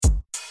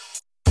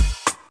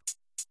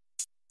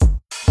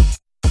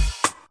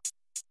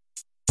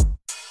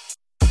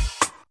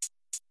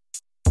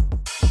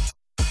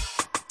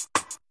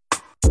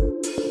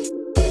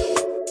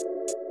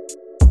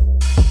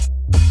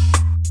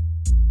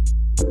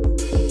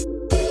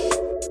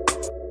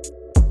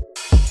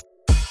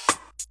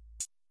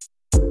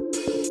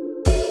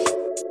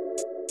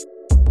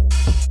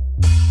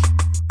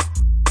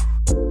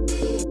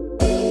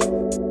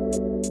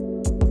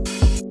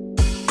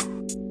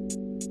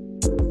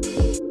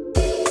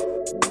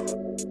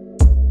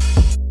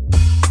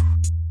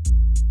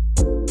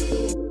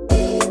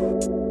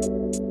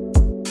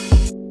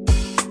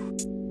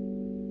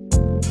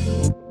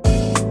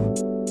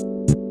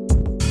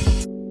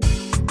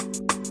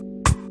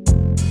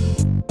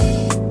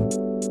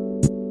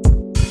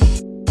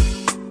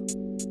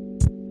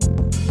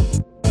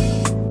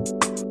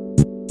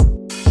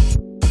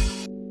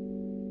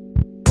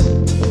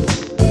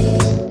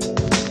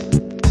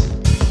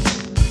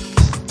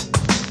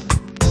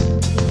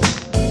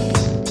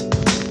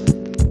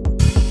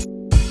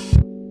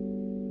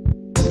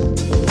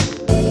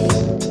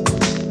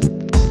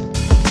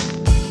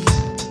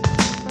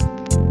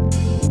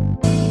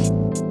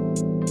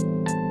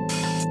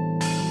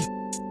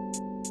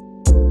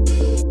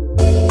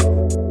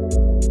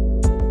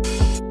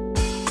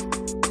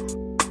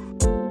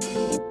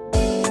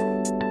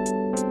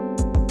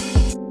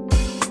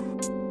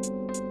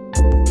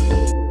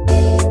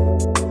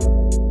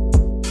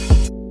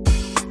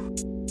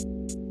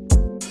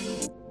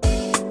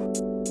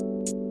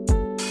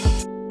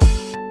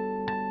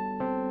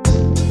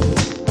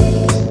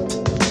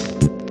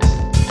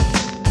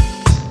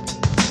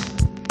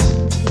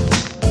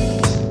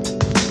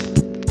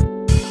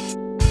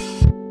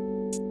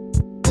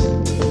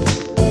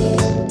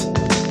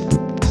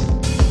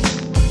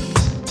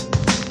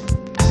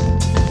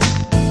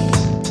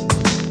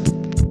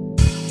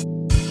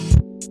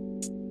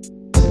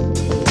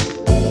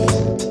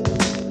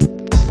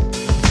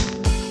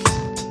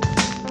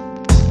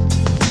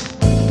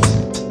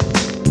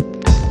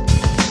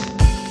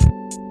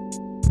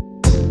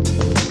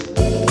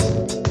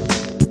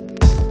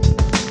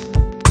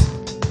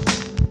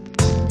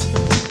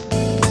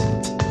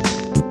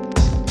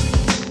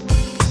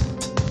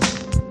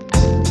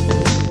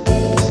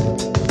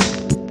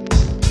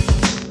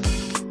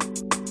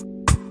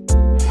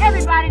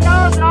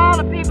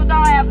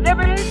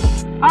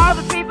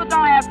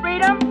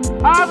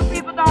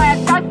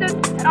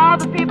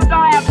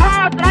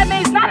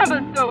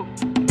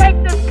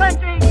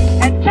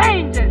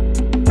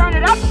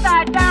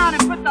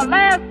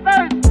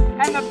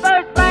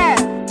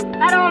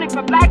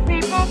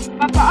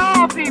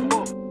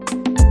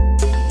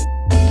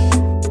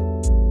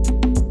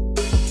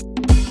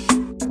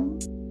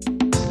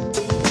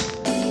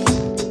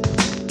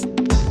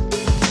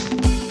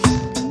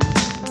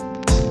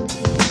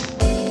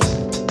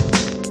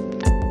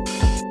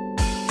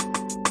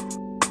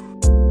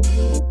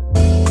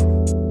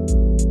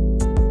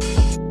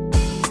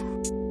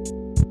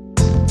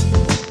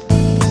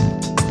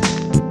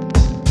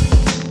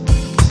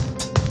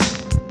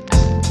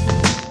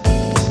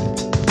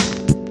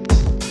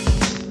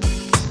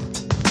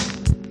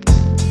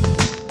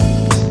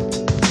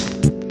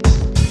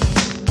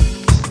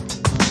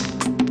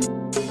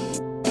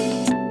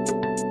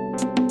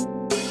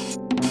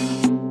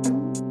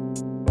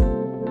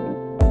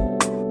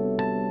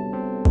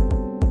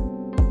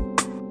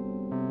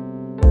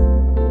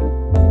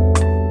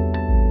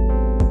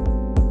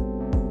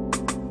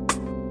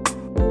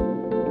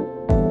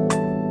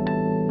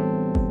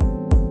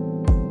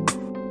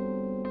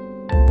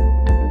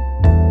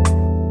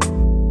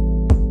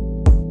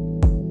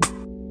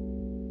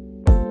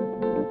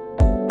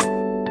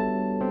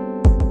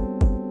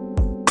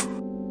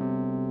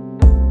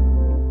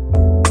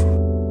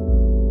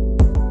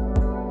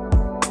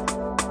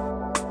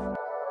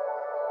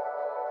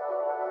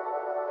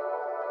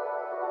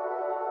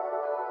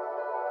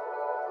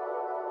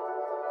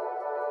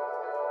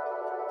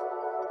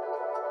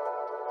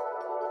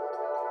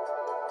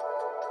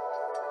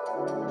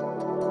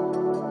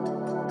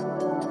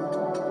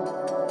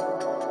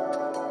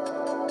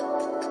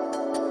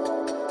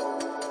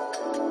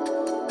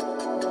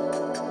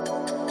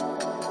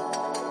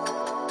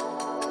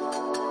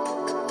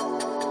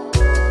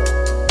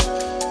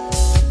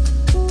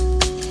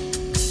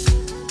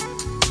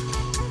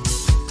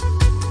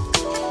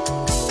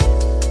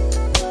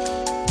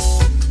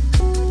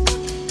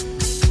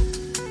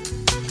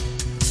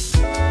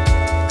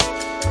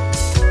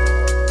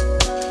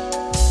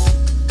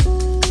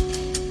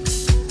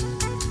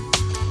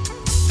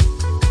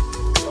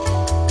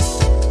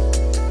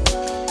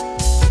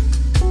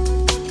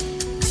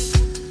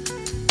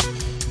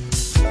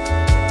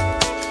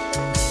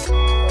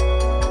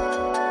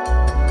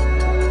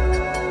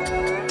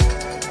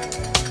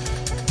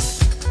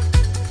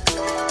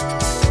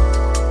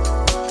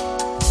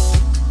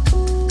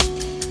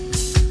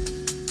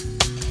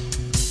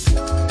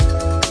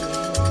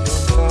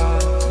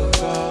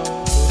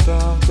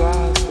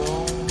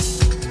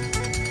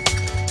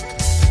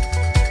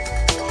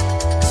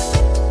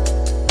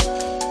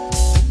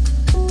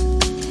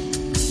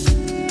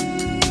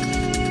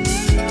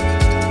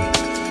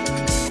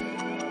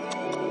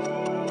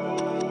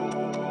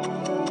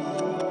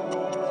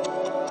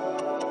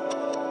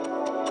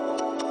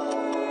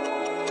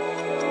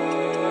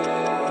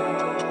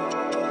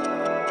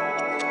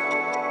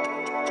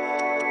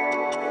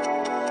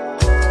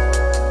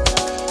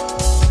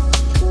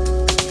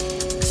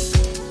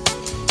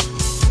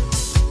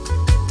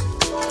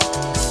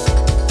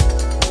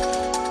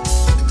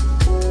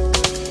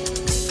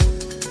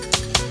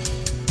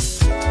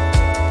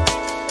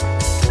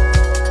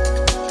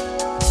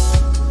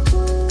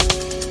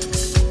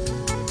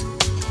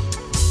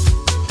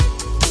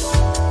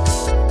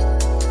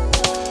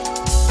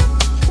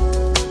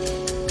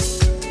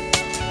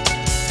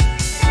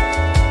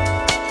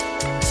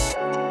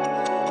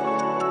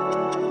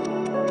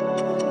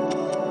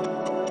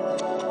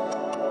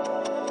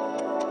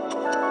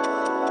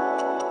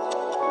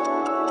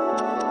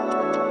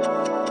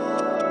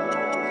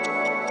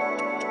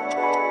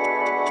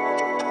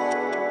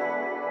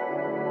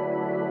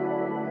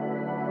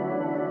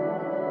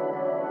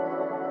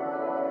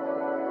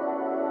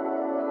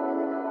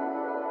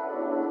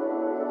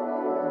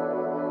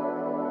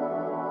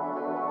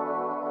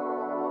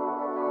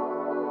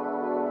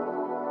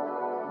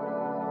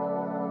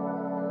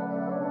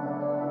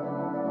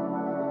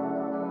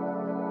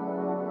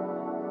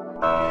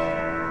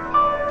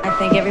I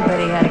think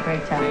everybody had a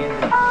great time,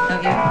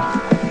 don't you?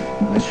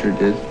 I sure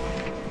did.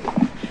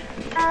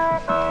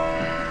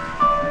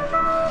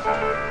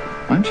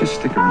 Why don't you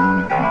stick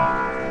around with me?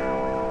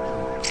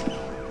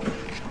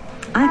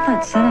 I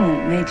thought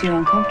sentiment made you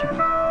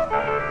uncomfortable.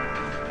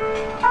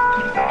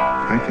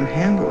 I can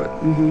handle it.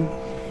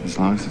 Mm-hmm. As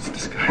long as it's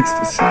disguised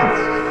as sex.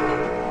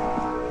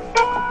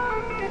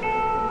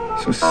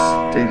 So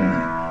stay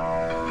tonight.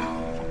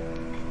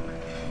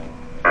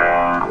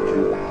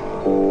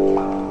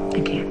 I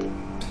can't.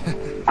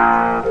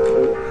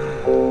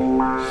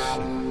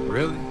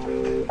 Really?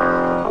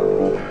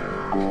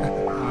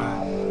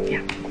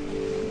 Yeah.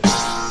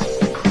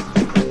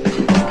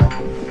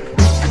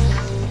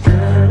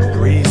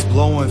 Breeze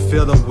blowing,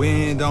 feel the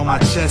wind on my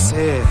chest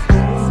hair.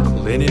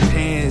 Linen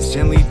pants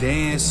gently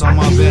dance on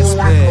my best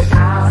bed.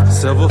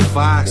 Silver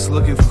fox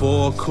looking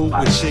for a coop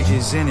with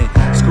chickens in it.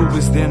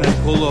 Scuba's dinner,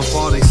 pull off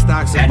all they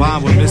stocks and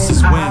bond with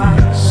Mrs.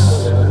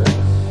 Winners.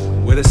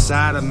 With a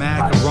side of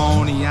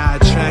macaroni, I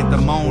attract the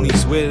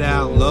monies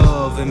without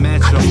love and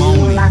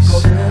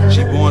matrimonies.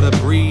 She born to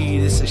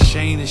breed, it's a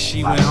shame that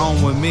she went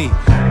home with me.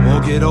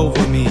 Won't get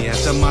over me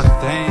after my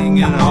thing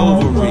in the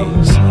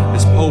ovaries.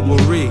 It's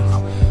potpourri.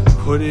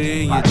 Put it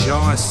in your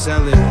jar and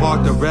sell it.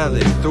 Park the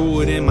relic,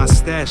 threw it in my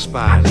stash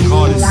spot.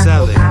 Called it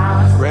sell it.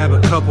 Grab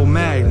a couple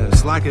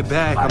magnums, lock it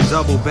back. I'm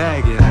double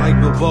bagging like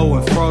Bilbo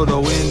and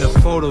Frodo in the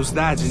photos,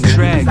 dodging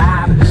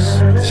dragons.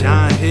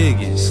 John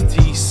Higgins,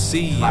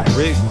 TC, and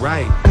Rick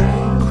Wright.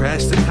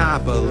 Crash the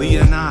copper,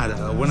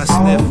 Leonardo. When I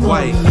sniff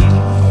white,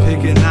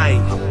 pick a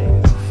night,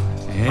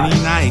 any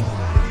night,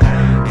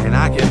 and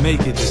I can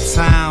make it the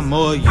time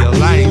of your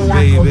life,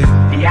 baby.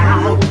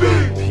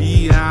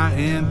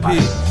 P.I.M.P.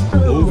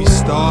 Movie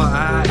star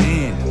I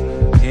am,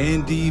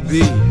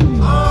 NDB.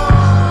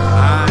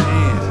 I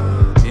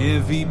am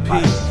MVP,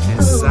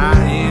 and I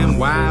am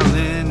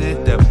wildin'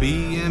 at the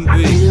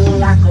B&B.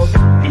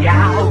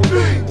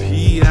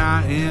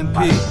 P.I.M.P.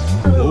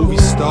 Movie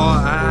star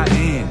I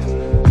am,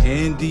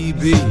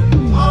 NDB.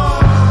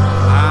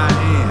 I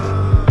am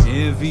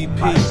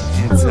MVP,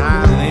 in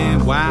Thailand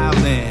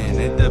wildin'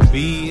 at the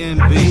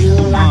B&B.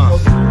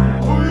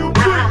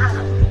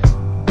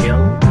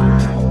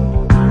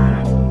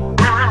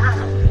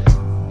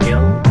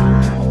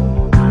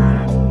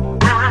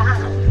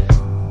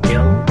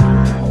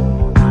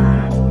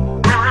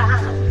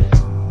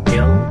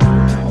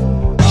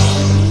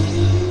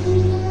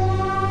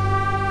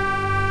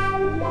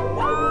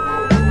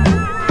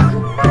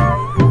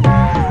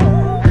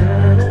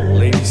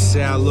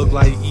 Look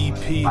like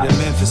EP, the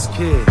Memphis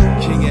Kid,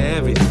 king of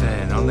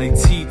everything. On they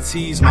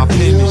TTs, my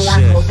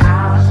penmanship.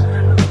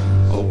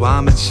 Oh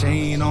Obama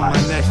chain on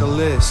my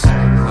necklace.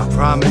 I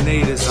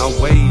promenaders, I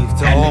wave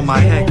to all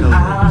my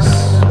hecklers.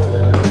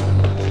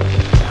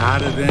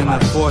 Hotter than a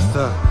fourth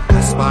up.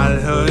 I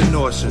spotted her in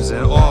Nordstrom's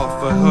and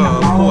offered her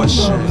a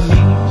portion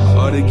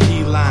of the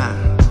key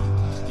lime.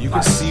 You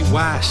can see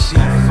why she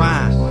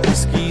fine.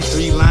 Ski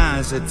 3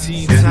 lines at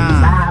tea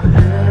time.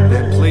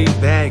 Then play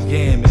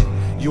backgammon.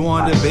 You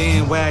on the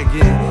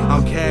bandwagon,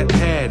 I'm cat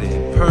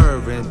padded,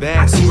 purring,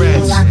 back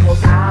scratching.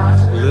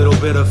 Little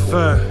bit of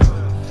fur,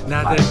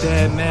 not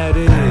that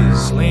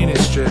matters. Landing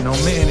strip, no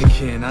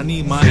mannequin, I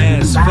need my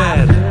ass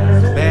fatter.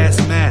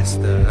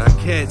 Bassmaster, I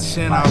catch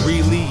and I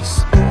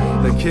release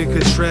the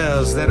kicker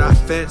trails that I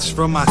fetch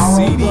from my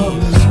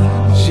CDs.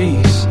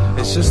 Jeez,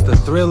 it's just the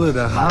thrill of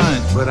the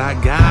hunt, but I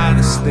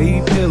gotta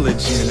stay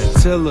pillaging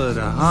until of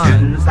the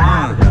hunt.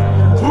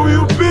 Who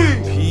you be?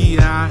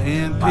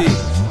 P-I-M-P,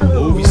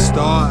 movie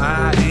star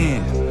I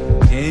am,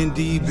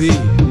 NDB.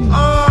 I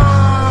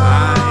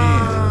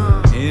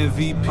am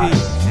MVP,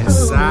 and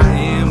I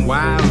am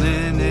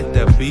wildin' at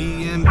the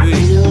B&B.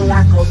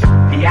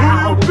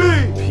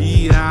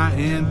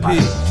 P-I-M-P,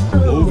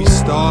 movie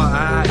star I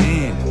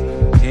am,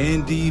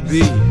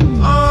 NDB.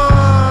 I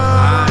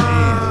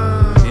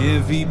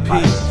am MVP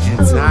in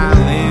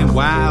Thailand,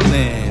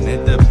 wildin'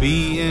 at the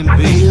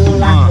B&B.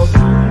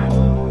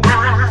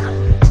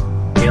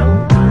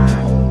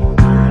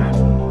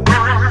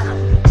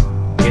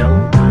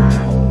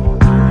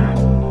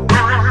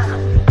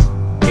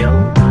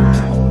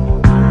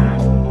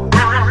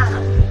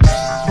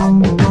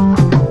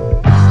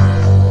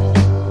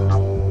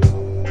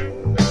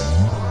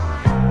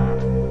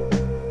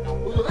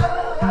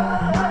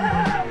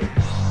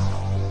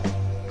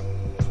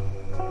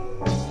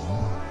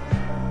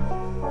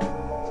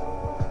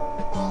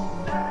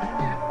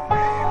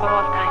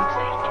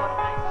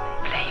 Vol.23.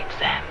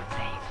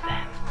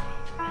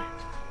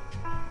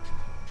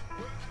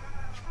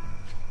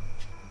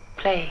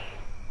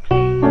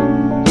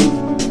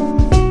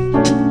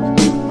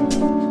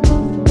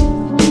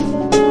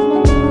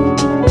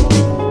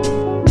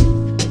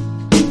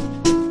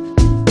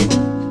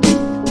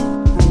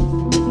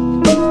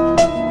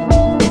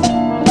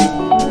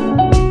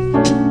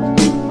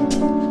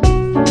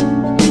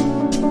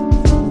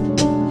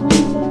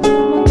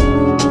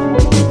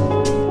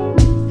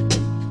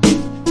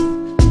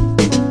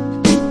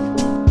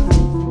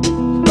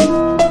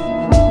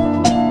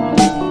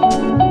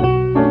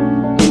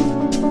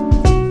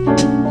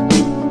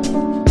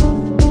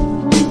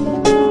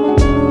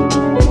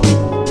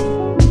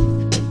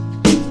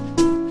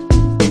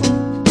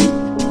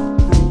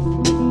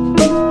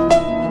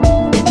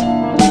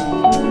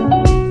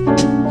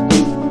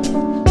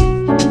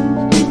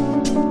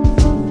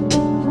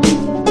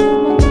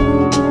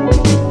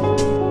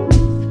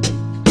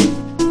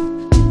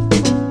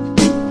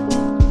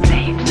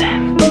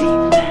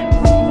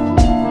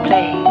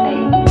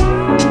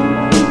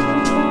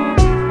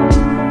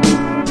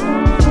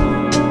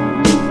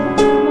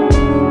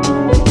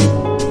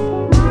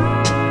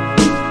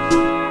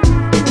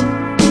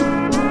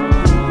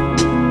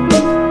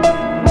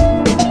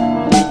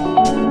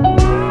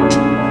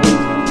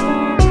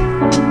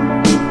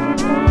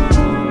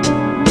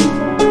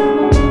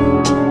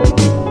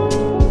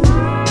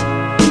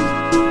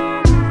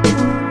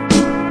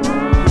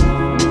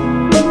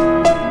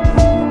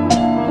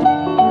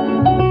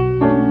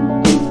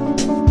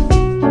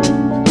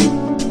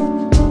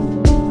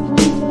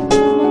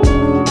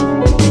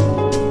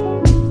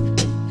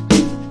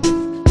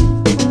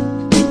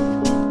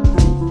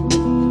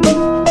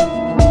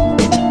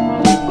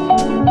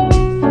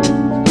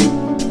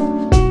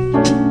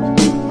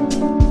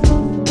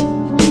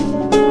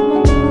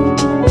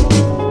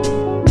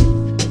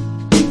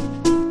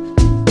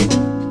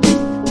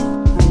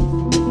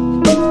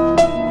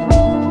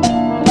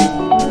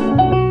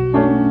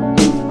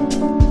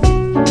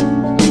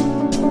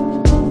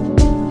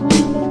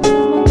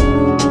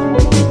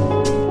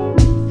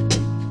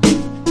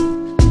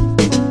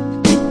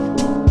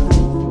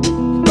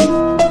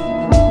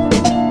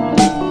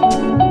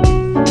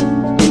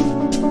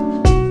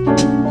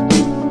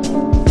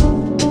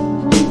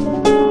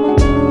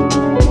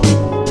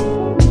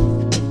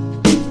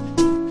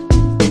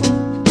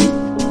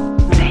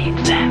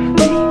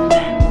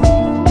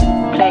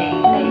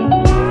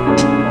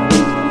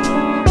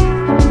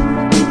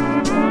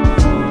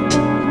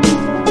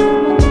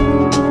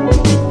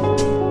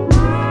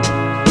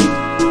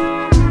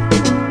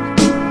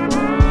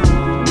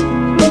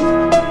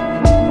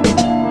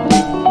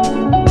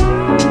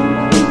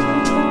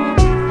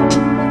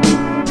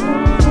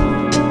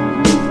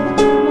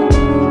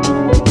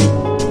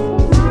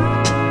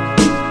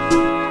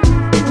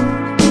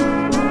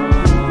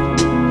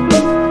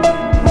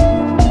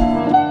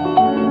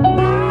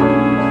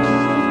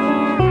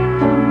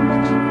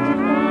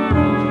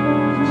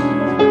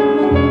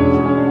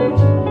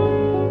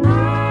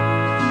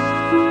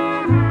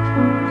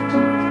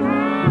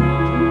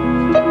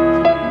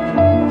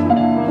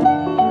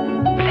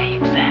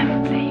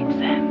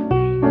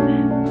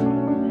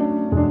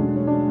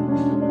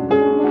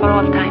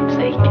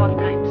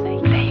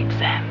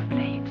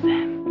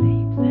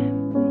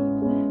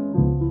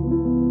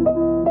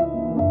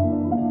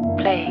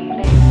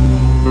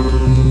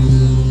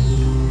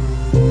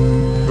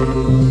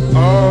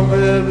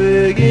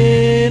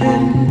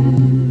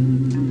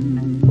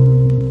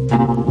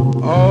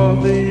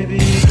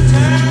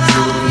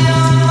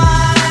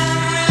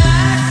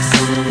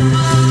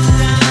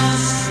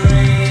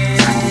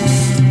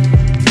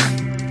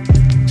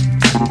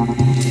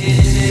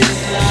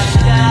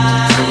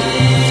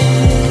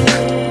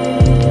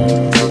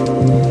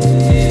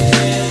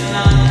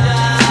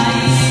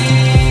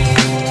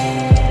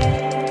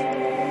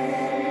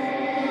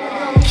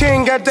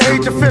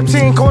 age of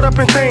 15, caught up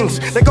in things.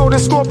 The golden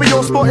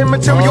Scorpio sporting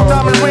material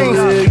diamond rings.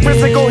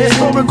 Physical,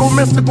 historical,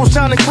 mystical,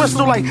 shining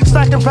crystal like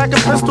stacking packing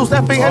pistols.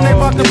 F.A.N. they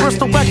rock the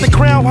Bristol back to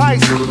Crown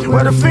Heights,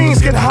 where the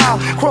fiends get high.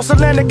 Cross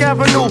Atlantic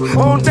Avenue,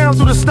 on down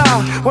through the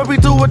sky. Where we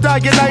do or die,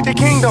 unite the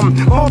kingdom,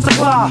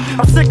 multiply.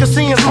 I'm sick of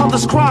seeing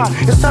mothers cry.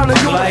 It's time to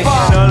unify. Like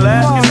the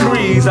Alaskan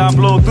breeze, I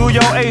blow through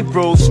your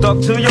April. Stuck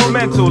to your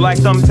mental like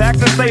some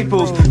tax and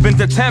staples. Been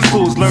to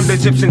temples, learned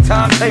Egyptian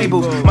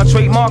timetables. My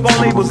trademark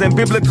on labels and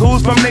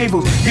biblicals from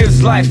navels.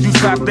 Gives life, you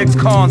traffics,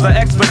 cons, I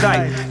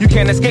expedite. You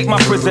can't escape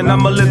my prison,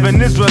 I'm a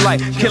living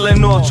Israelite.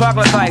 Killing all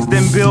troglodytes,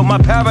 then build my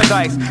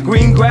paradise.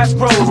 Green grass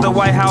grows, the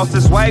White House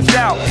is wiped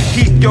out.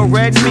 Keep your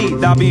red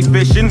meat, I'll be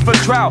fishing for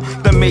trout.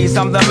 The maze,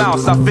 I'm the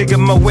mouse, I figure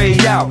my way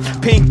out.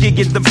 Pinky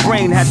get the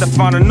brain, had to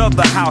find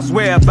another house.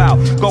 Where about?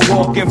 Go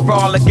walk and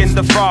frolic in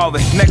the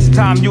forest. Next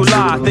time you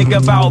lie, think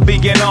about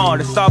being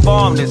honest. Stop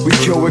harmless. We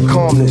kill with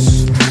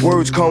calmness.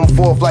 Words come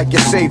forth like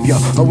your savior.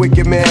 A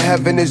wicked man,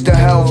 heaven is the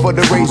hell for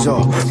the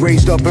razor.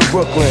 Raised up in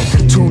Brooklyn,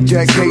 2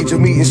 decades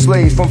of meeting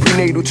slaves. From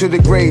prenatal to the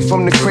grave,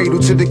 from the cradle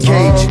to the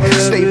cage.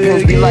 State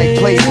pens be like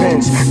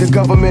playpens. The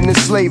government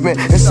enslavement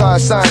inside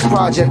science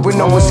project with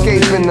no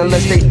escaping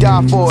unless they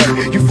die for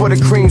it. You for the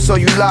cream, so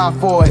you lie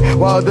for it,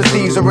 while other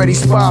thieves already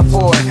spy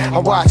for it. I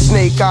watch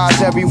snake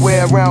eyes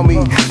everywhere around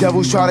me.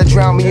 Devils try to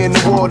drown me in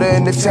the water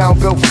in the town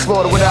built for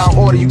slaughter. Without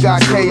order, you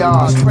got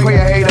chaos.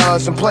 Prayer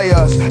haters and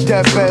players,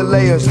 deathbed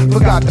layers,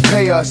 forgot to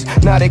pay us.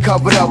 Now they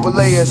covered up with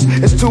layers.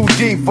 It's too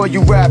deep for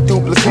you rap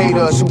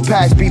duplicators who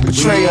past be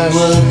betrayers. We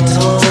were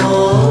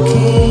talking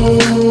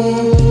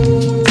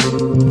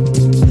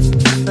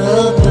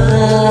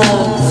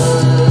about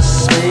the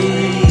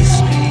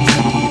space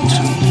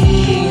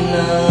between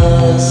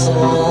us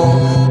all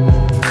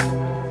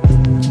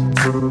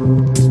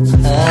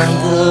and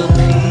the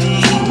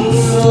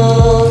people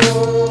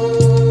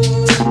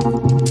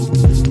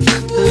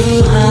who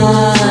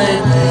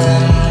hide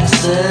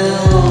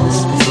themselves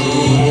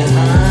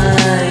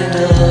behind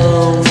a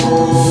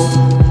wall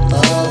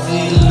of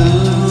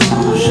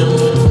illusion.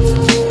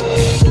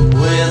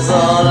 With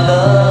our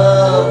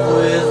love,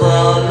 we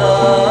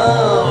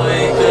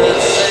could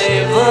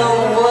save the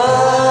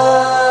world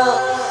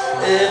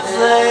if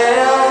they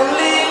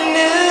only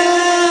knew.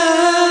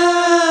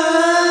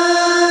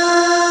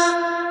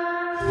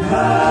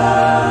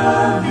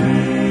 Love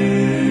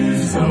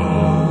is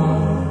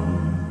all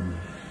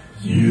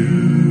you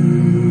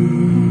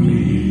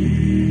need.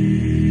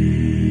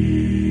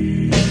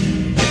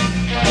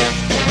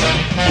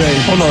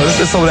 Hold on,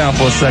 let's slow down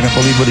for a second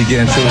before we really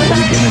get into what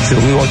we get into.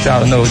 We want y'all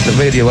to know the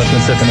radio has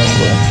been taken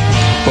over.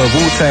 But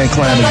Wu-Tang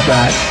Clan is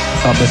back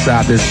up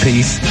inside this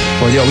piece.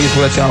 But yo, we just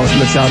let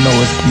y'all know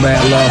it's mad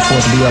love for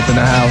us to be up in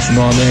the house, you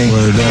know what I mean?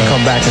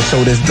 Come back and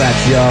show this back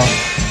to y'all.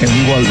 And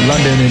we want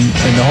London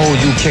and the whole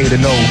UK to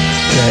know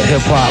that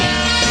hip-hop,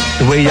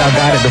 the way y'all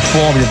got it, the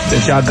form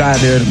that y'all got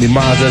there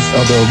reminds us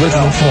of the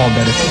original form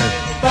that it's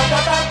in.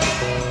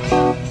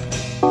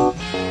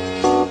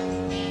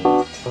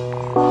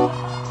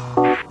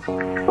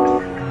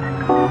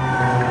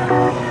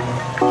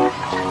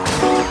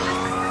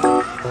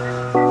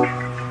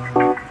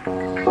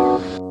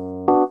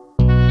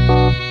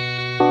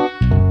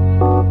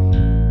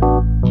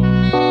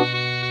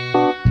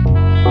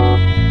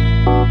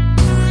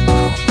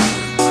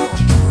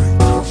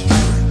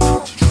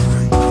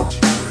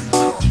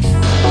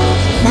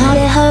 Now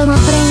they heard my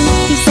friend,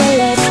 he said,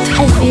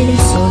 I feel it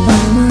so by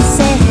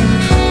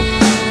myself.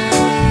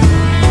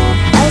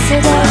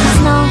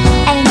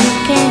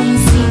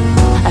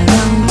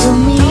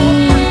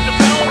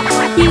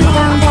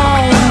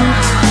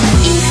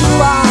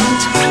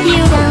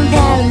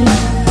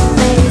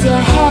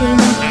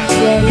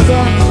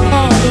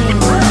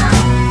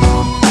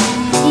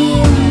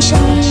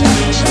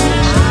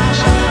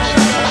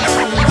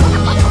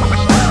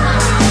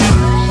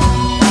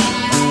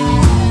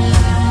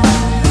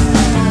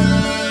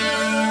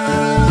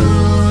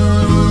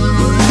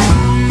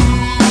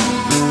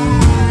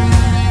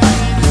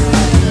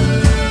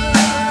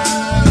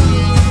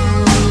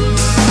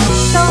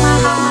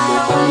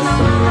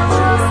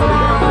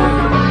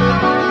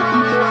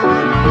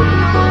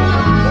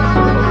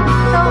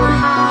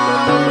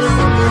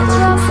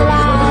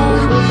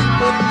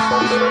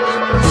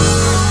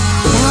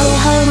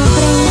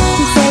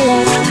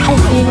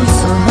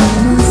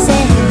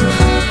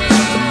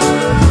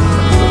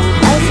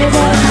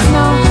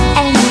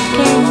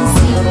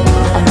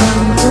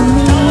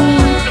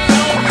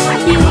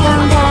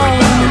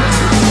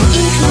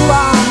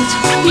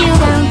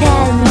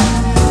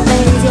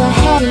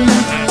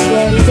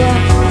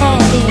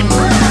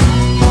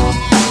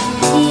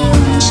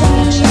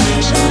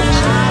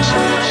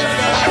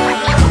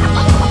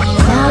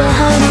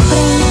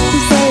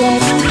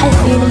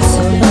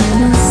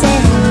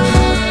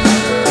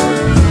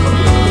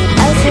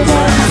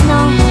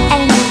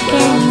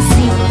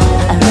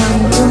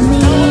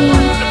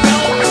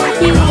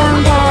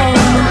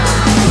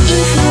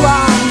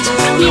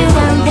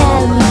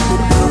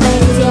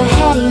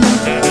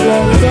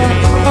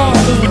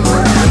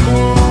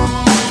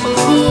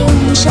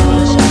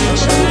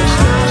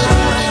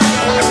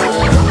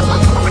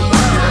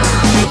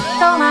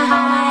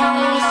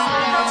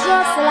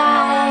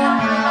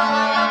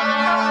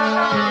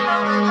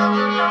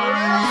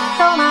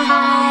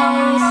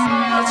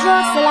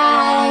 walks the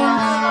line.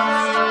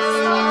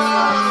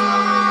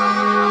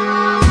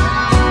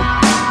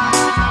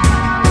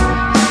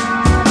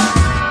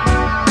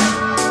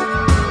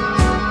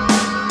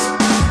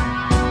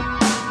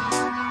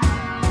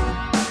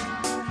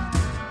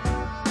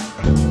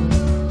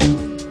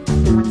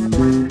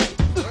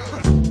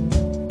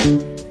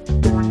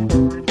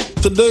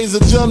 Today's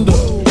agenda,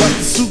 got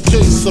the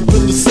suitcase up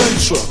in the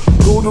Centra.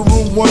 Go to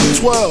room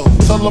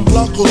 112, tell them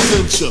Blanco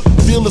sent ya.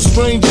 Feel the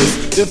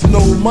strangers, if no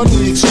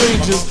money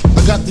exchanges.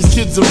 I got these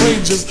kids and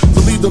rangers to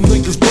leave them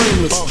niggas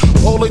brainless.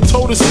 All they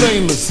told is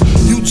stainless,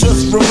 you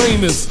just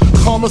remain as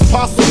calm as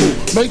possible.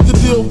 Make the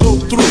deal go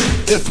through.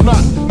 If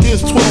not,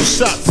 here's 12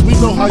 shots, we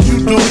know how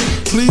you do.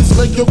 Please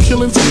make your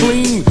killings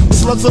clean.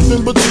 Slugs up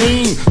in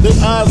between, their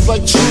eyes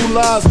like true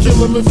lies. Kill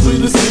them and flee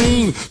the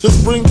scene.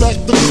 Just bring back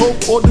the coke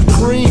or the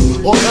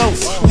cream, or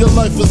else your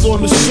life is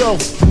on the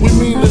shelf. We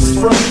mean this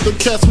from the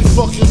cats we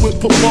fucking with.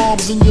 Put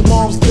bombs in your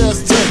mom's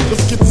gas tank.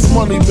 Let's get this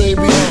money,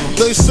 baby.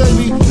 They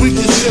shady, we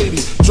get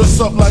shady. Dress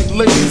up like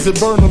ladies and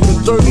burn them in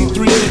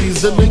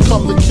 3380s. Then they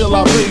come to kill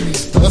our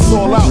babies. That's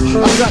all out.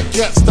 I got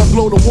gats that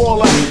blow the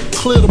wall out.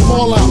 Clear them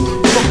all out.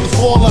 Fuck the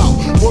fallout.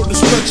 Word to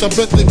stretch, I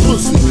bet they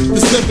pussy. The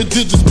 7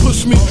 digits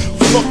push me,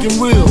 fucking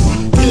real.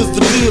 Here's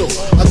the deal.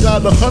 I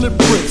got 100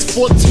 bricks,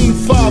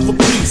 14.5 a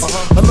piece.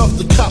 Enough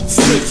to cop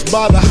 6,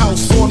 buy the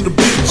house on the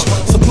beach.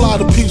 Supply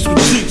the peeps with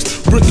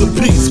jeeps, brick a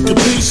piece,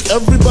 capiche?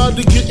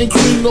 Everybody getting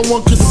cream, no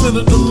one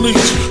considered the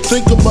leech.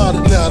 Think about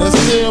it now, that's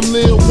damn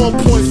near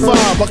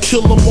 1.5. I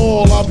kill them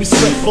all, I'll be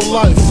set for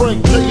life.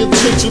 Frank, pay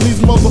attention,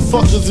 these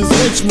motherfuckers is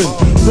henchmen.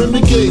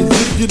 Renegades,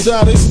 if you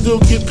die, they still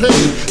get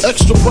paid.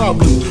 Extra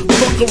probably,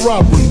 fuck a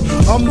robbery.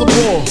 I'm the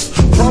boss,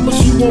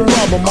 promise you won't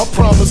rob them, I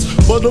promise.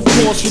 But of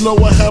course, you know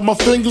I have my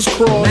fingers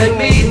crossed. Let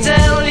me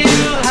tell you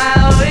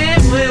how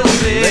it will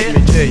be. Let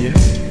me tell you.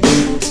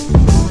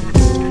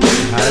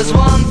 There's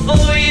one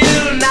for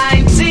you,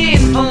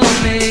 19 for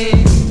me.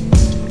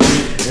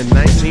 And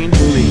 19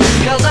 for me.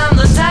 'Cause I'm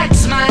the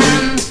tax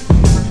man.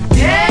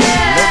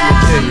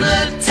 Yeah, I'm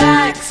the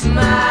tax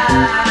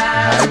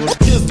man.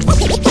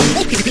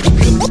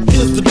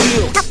 Here's the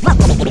deal.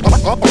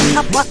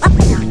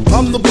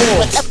 I'm the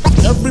boss.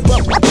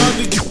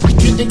 Everybody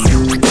getting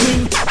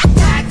clean.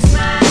 Tax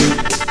man.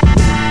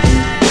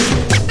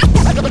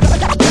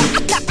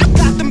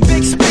 Got them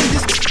big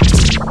spenders.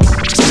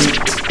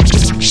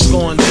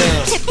 Going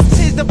down.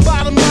 Here's the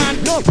bottom line.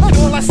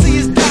 All I see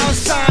is dollar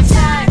signs.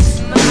 Tax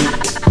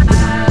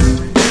man.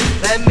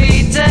 Let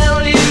me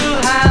tell you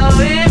how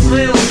it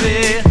will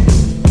be.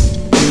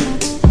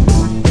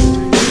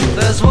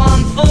 There's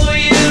one for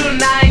you,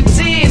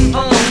 19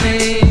 for me.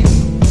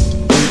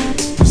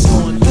 It's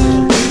going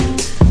down.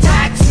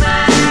 Tax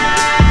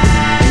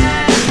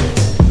man.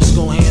 Who's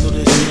gonna handle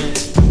this, man?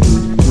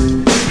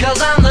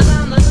 'Cause I'm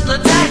the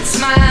tax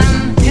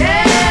man.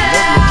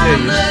 Yeah,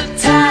 I'm the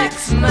tax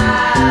man.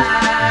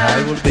 How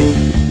it will be.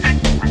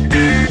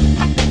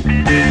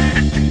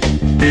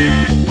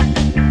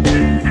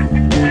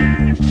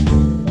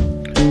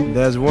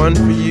 There's one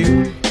for you.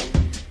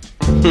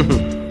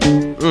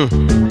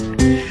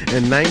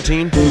 And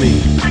 19 for me.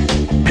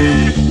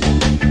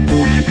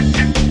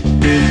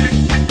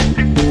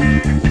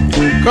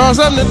 'Cause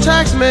I'm the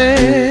tax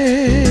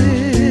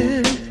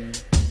man.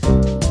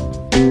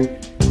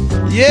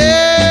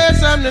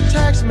 Yes, I'm the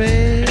tax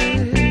man.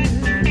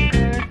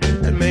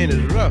 That man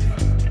is rough.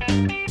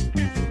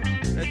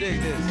 I dig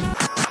this.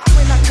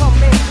 When I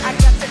come in, I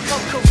got to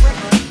come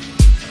correct.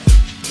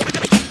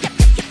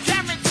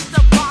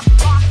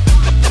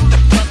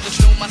 Brothers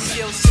know my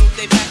skills, so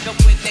they back up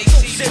when they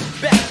see. Sit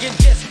back and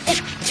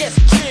just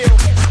chill.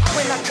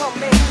 When I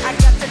come in, I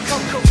got to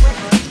come correct.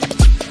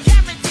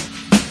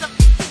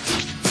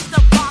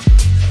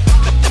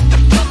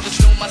 Brothers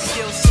know my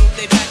skills, so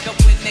they back up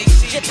when they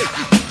see.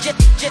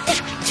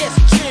 Just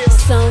chill.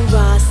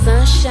 Sunrise,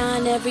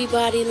 sunshine,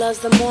 everybody loves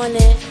the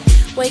morning.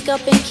 Wake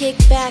up and kick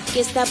back,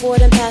 it's that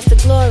boredom past the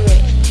glory.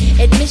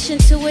 Admission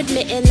to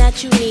admitting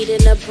that you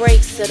needed a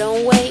break, so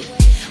don't wait.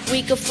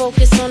 We could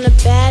focus on the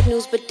bad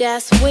news, but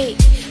that's weak.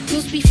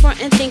 Dudes be front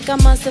and think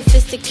I'm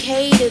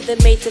unsophisticated,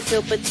 they're made to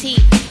feel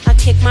petite. I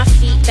kick my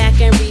feet back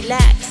and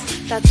relax,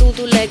 tá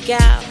tudo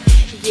legal.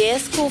 Yeah,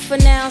 it's cool for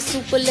now,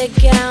 super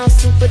legal,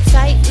 super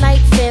tight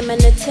like fam in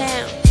the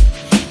town.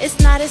 It's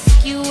not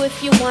askew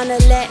if you wanna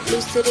let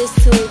loose to this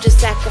tune.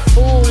 Just act a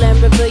fool and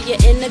reveal your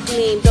inner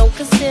gleam, don't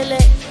conceal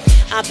it.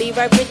 I'll be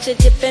right with you,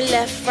 dipping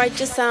left, right,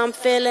 just how I'm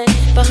feeling.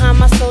 Behind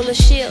my solar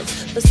shield,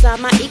 beside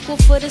my equal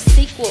for the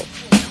sequel.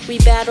 We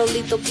battle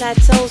lethal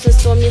plateaus and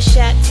storm your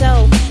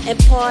chateau. And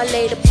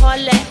parlay to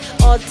parlay,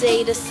 all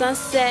day to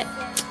sunset.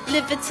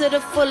 Live it to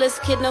the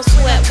fullest, kid, no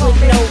sweat, with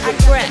no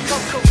regret.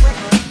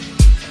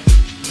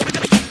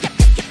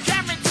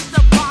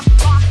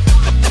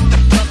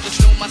 Brothers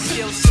know my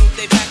skills, so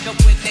they back up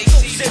when they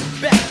see. Sit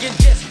back and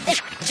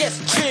just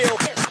chill.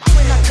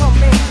 When I come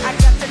in, I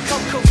got to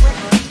come correct.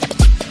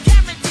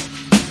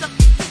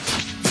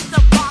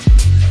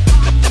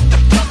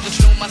 Brothers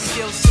know my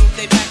skills, so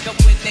they back up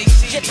when they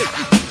see.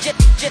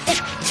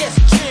 Just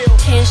chill.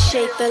 Can't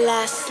shake took the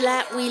last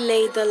slap, we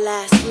laid the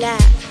last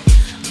lap.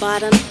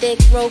 Bottom thick,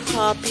 roll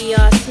call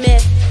PR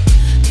Smith.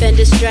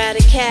 Fender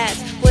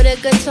Stratocaster with a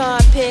guitar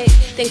pick.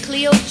 Then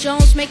Cleo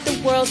Jones make the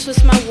world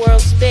twist, my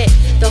world spit.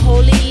 The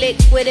holy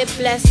liquid, it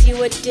bless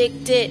you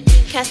addicted.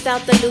 Cast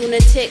out the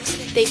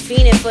lunatics, they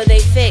fiending for they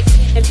fix.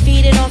 And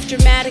feeding off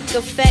dramatic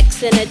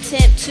effects in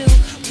attempt to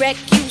wreck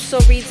you. So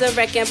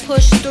resurrect and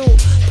push through.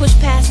 Push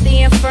past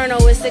the inferno,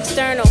 it's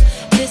external.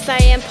 This I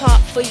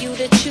impart for you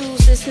to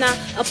choose. It's not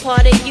a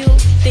part of you,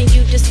 then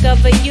you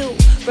discover you.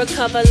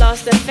 Recover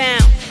lost and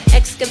found.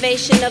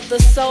 Excavation of the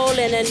soul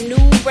in a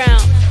new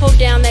round. Hold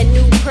down that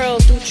new pearl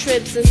through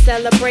trips and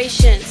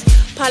celebrations.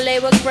 Parlay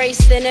with grace,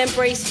 then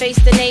embrace, face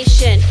the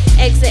nation.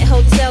 Exit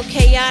hotel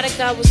chaotic,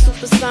 I was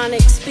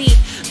supersonic speed.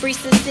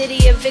 Breach the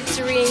city of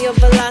victory in your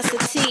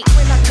velocity.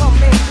 When I come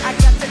in, I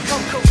got to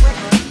come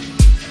correct.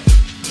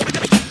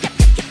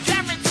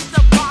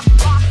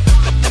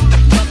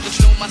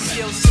 My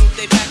skills, so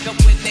they back up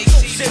when they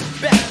see. Sit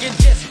back and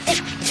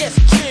just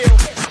chill.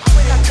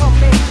 When I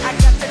come in, I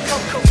got to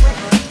come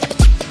correct.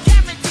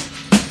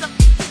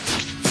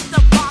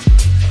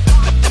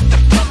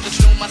 Love to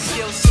show my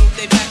skills, so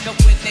they back up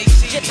when they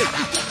see.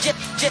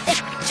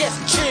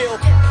 Just chill.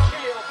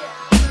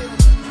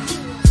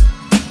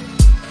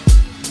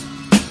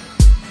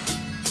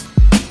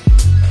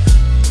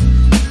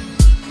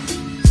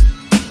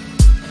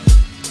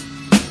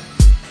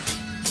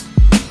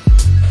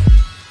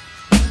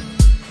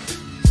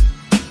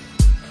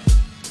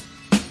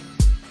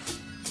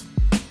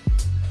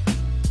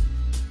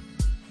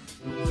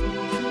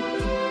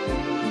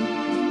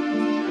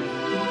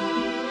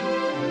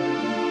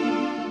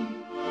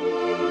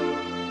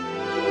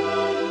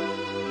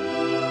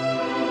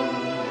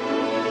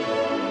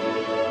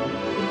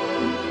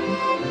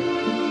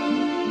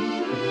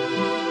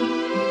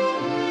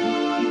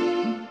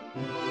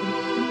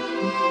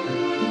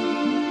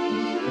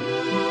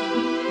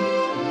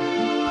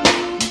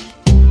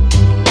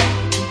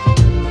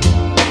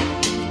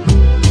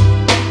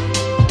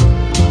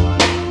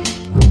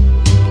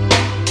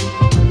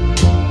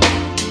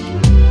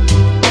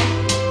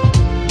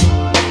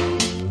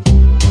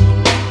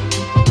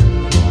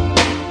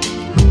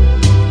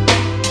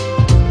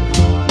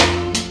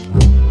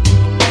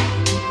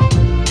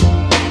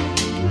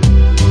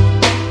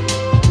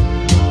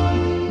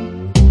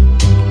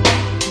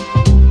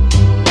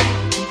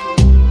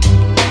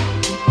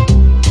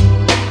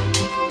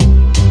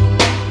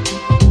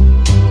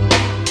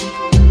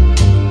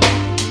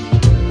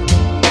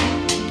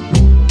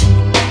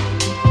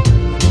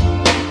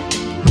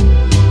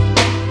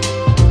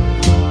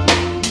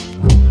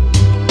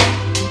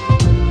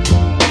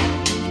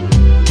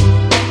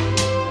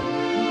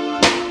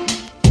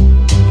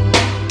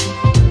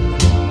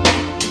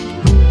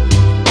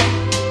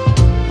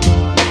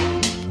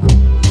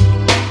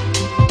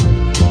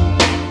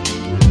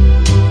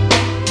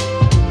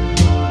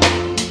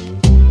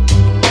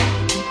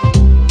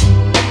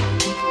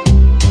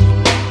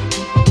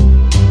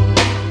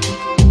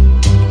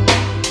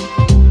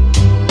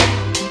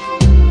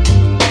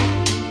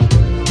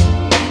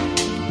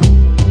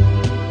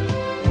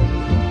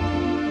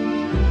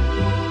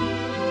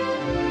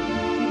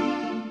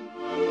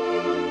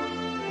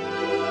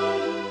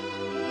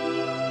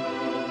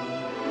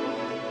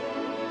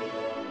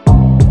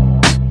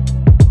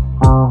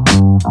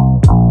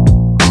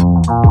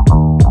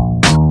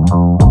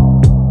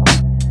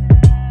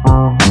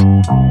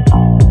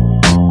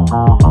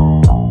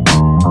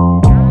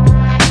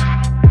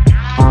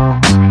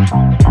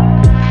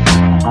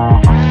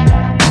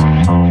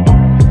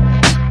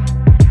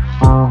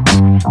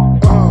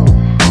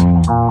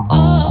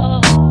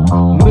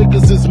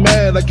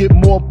 get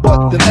more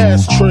butt than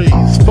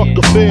ashtrays. Fuck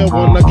a fair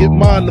one, I get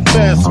mine the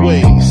fast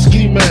way.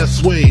 Ski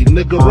mask way,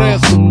 nigga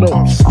ransom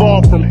notes.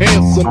 Far from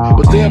handsome,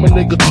 but damn a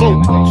nigga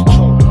tote.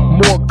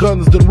 More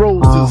guns than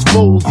roses,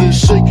 foes is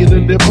shaking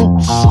in their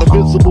boots. A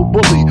visible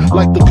bully,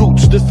 like the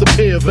gooch,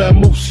 disappear,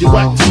 vamoose, you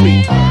whack to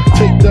me.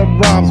 Take them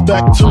rhymes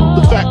back to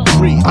the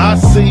factory. I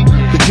see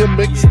the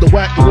gimmicks, the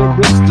whack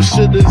lyrics, the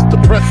shit is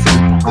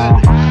depressing.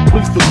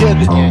 Please forget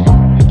it.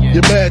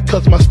 You're mad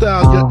cause my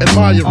style you're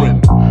admiring.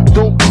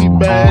 Don't be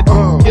mad,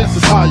 yes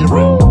it's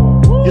hiring.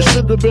 You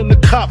should have been a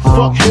cop,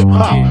 fuck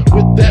hip-hop.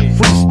 With that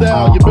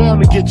freestyle, you're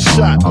bound to get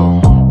shot.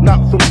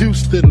 Not from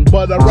Houston,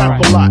 but I rap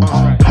a lot.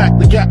 Pack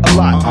the gat a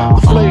lot,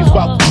 the flame's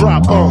about to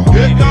drop.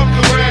 Here comes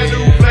the brand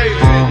new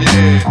flavor in your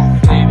ear.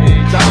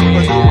 Time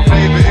for new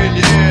flavor in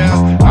your ears.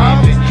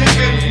 I'm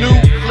kicking new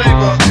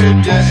flavor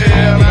in your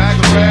ear. Like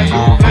a brand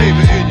new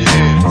flavor in your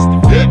ears.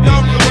 Here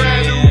comes the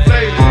brand new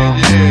flavor in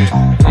your ear.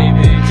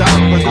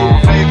 Time for new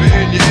flavor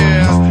in your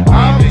ears.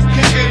 I'm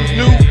kicking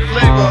new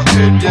flavor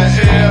in your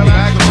ear.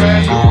 Like a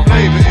brand new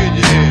flavor in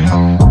your ear.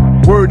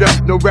 Word up,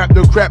 no rap,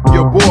 no crap,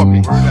 you bore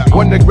me.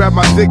 Wanna grab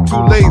my dick,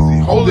 too lazy,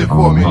 hold it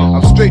for me.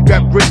 I'm straight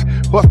rap brick,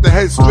 Bust the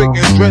head straight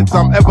and dreads,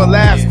 I'm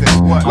everlasting.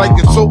 Like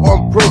it's so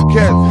on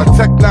Pro-Cat, a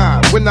Tech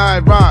 9. When I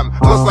rhyme,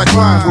 plus I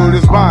climb, word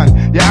is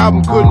mine. Your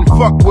album couldn't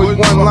fuck with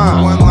one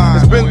line.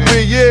 It's been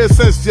 3 years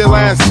since your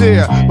last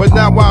year, but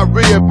now I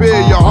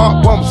reappear, your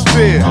heart pumps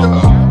fear.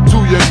 To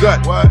your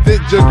gut,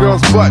 did your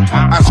girl's butt.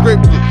 I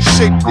scraped it,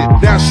 shaped it,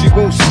 now she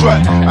won't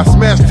strut. I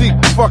smash teeth,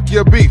 fuck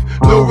your beef,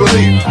 no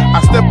relief. I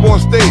step on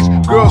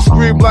stage, girls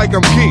scream like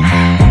I'm Keith.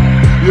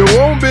 You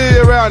won't be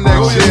around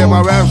next year.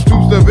 My rap's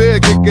too severe,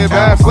 kick it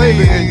bad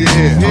flavor in your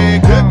ear.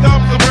 Here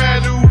comes a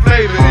brand new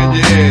flavor in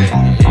your ear.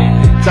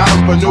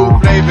 Time for new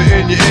flavor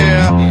in your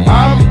ear.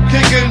 I'm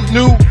kicking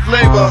new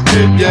flavor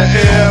in your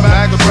ear.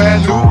 Back a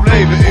brand new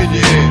flavor in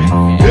your ear.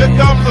 Here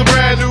comes a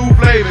brand new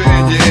flavor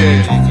in your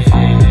ear.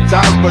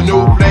 Time for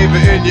new flavor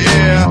in your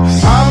ear.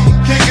 I'm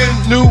kicking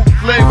new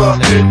flavor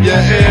in your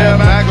ear.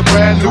 Back a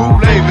brand new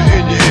flavor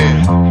in your ear.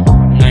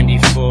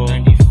 94.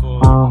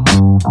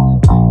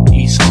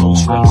 East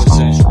Coast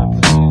represent.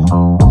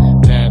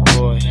 Bad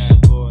boy.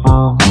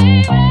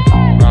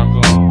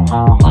 Rock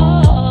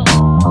on.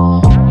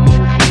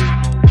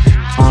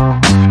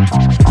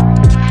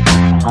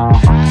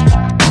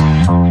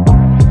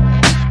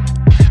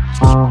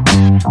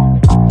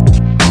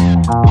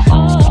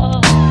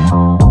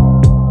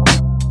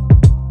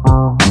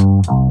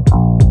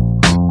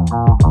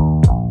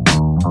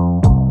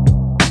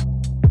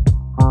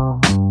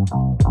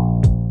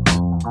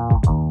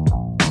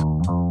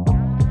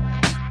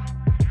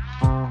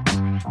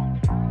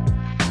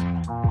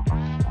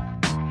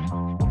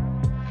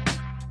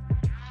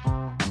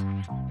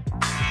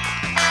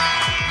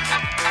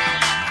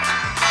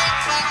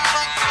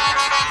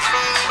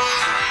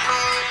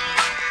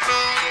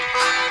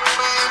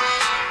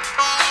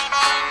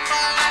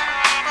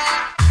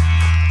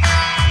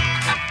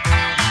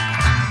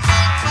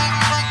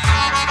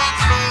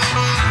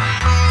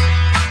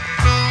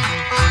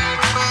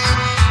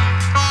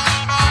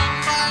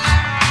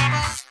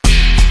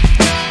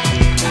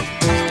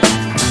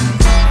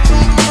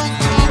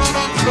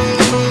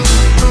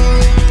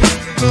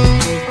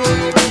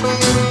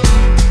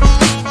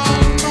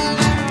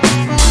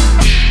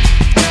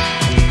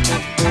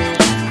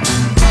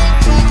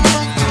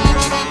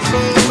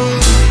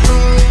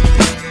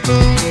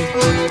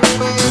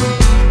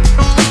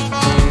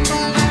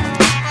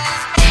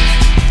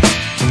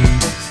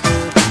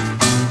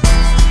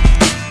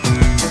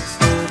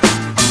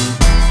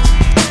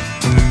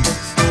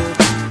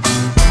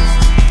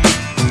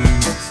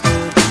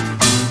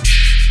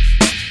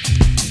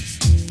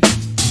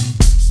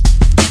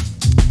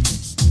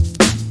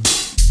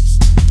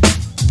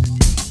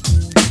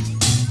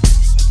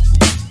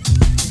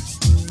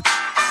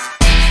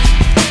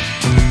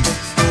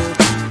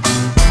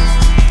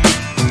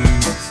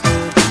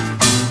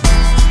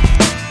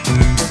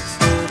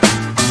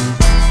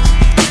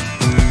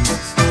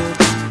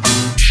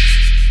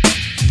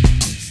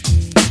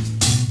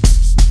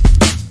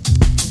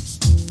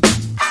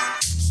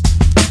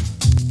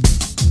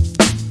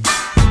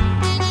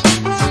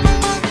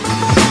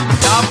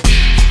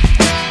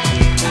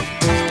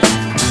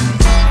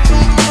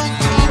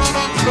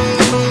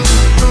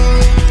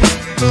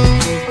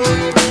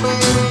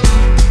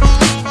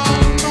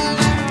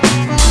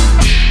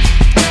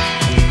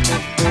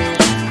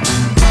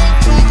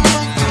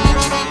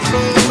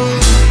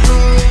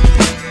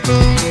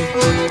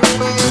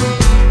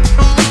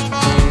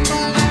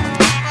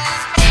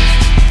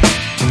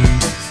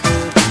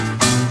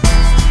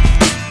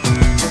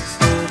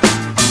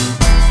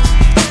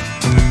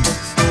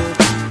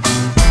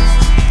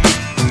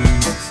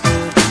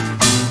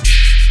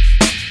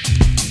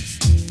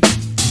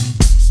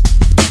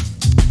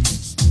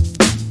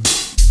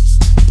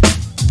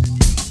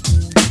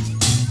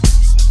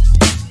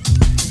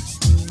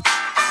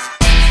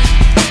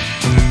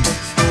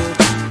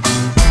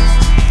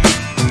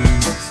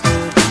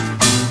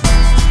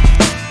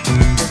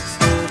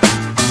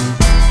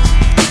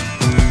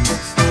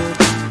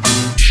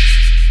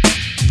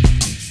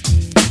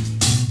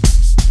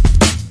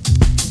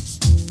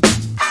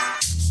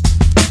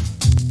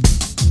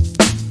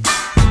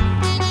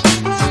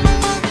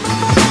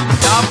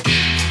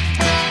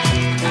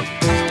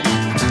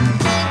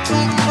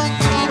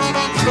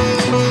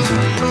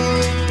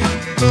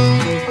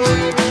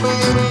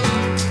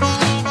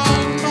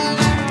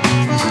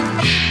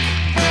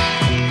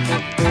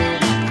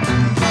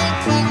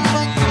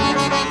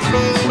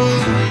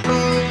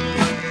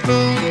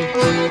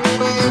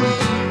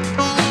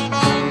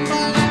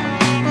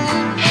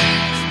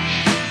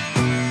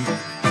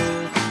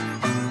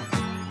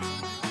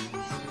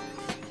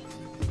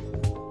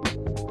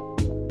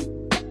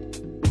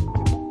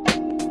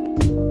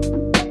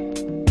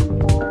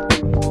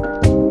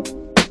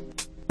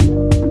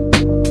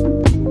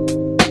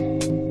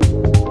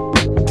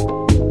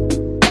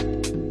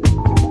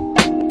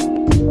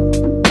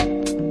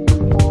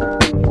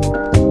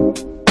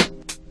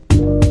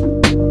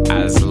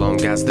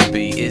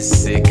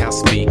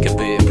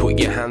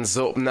 hands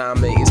up, nah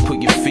mate, it's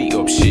put your feet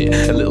up, shit.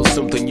 A little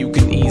something you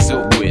can ease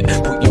up with,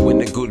 put you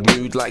in a good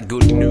mood mood like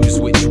good news,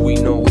 which we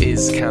know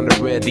is kinda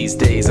rare these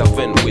days. I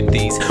vent with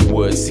these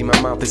words. See, my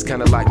mouth is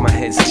kinda like my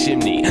head's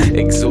chimney,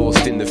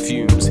 exhaust in the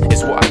fumes.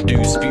 It's what I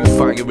do, spew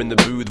fire in the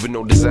booth with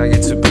no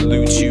desire to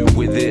pollute you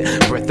with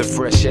it. Breath of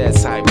fresh air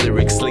type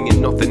lyrics,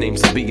 slinging nothing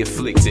aims to be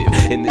afflictive.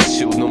 In this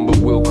chill number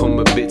will come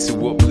a bit to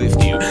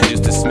uplift you,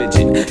 just a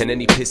smidgen. And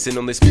any pissing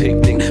on this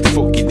picnic,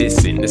 fuck you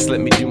dissing. Just let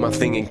me do my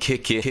thing and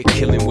kick it.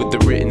 Killing with the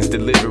writtens,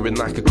 delivering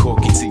like a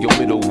corky to your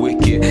middle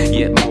wicket.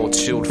 Yet more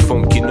chilled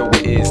funk, you know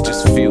it is.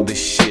 Just feel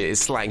this shit,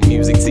 it's like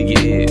music to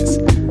your ears.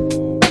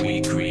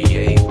 We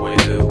create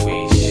whether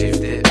we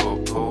shift it up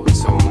or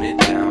tone it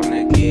down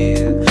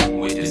again.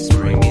 We're just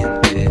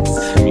bringing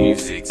this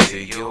music to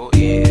your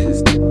ears.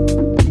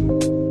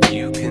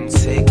 You can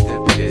take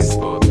the piss,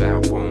 but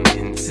that won't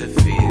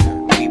interfere.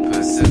 We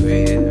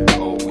persevere,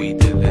 all we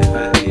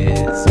deliver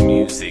is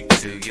music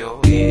to your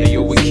ears.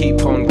 Yo, we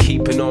keep on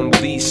keeping on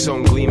with each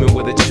song, gleaming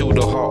with a chilled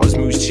heart as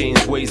moves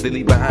change ways they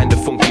leave behind a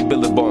funky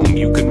billabong.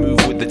 You can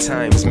move with the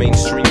times,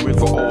 mainstream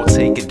river, or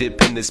take a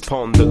dip in this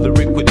pond. The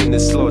lyric within the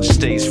sludge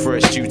stays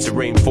fresh due to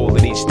rain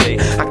falling each day.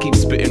 I keep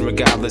spitting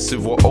regardless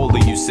of what all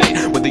of you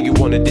say. Whether you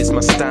wanna diss my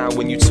style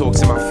when you talk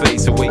to my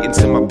face, or wait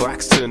until my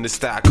back's turned to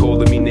start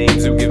calling me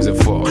names, who gives a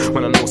fuck?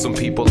 When I know some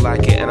people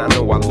like it and I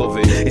know I love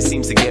it. It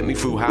seems to get me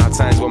through hard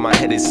times when my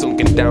head is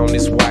sunken down.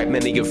 This white,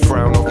 many a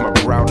frown off my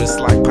brow. Just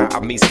like part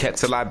of me's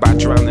kept alive by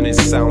drowning in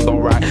sound.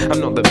 Alright,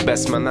 I'm not the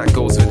best man, that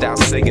goes without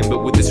saying,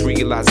 but with this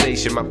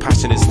realization, my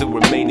passion is still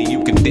remaining.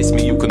 You can diss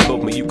me, you can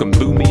love me, you can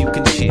boo me, you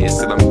can cheer.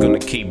 Still I'm gonna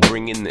keep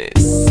bringing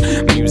this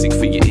music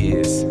for your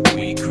ears.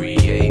 We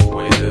create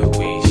whether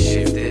we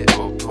shift it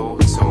up or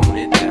tone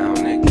it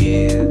down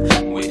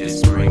again. We're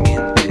just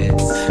bringing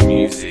this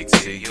music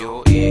to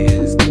your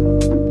ears.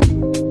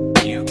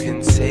 You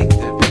can take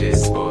the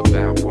piss, but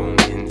that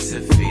won't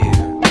interfere.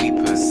 We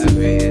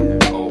persevere,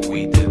 all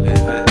we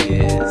deliver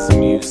is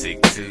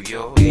music to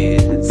your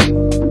ears.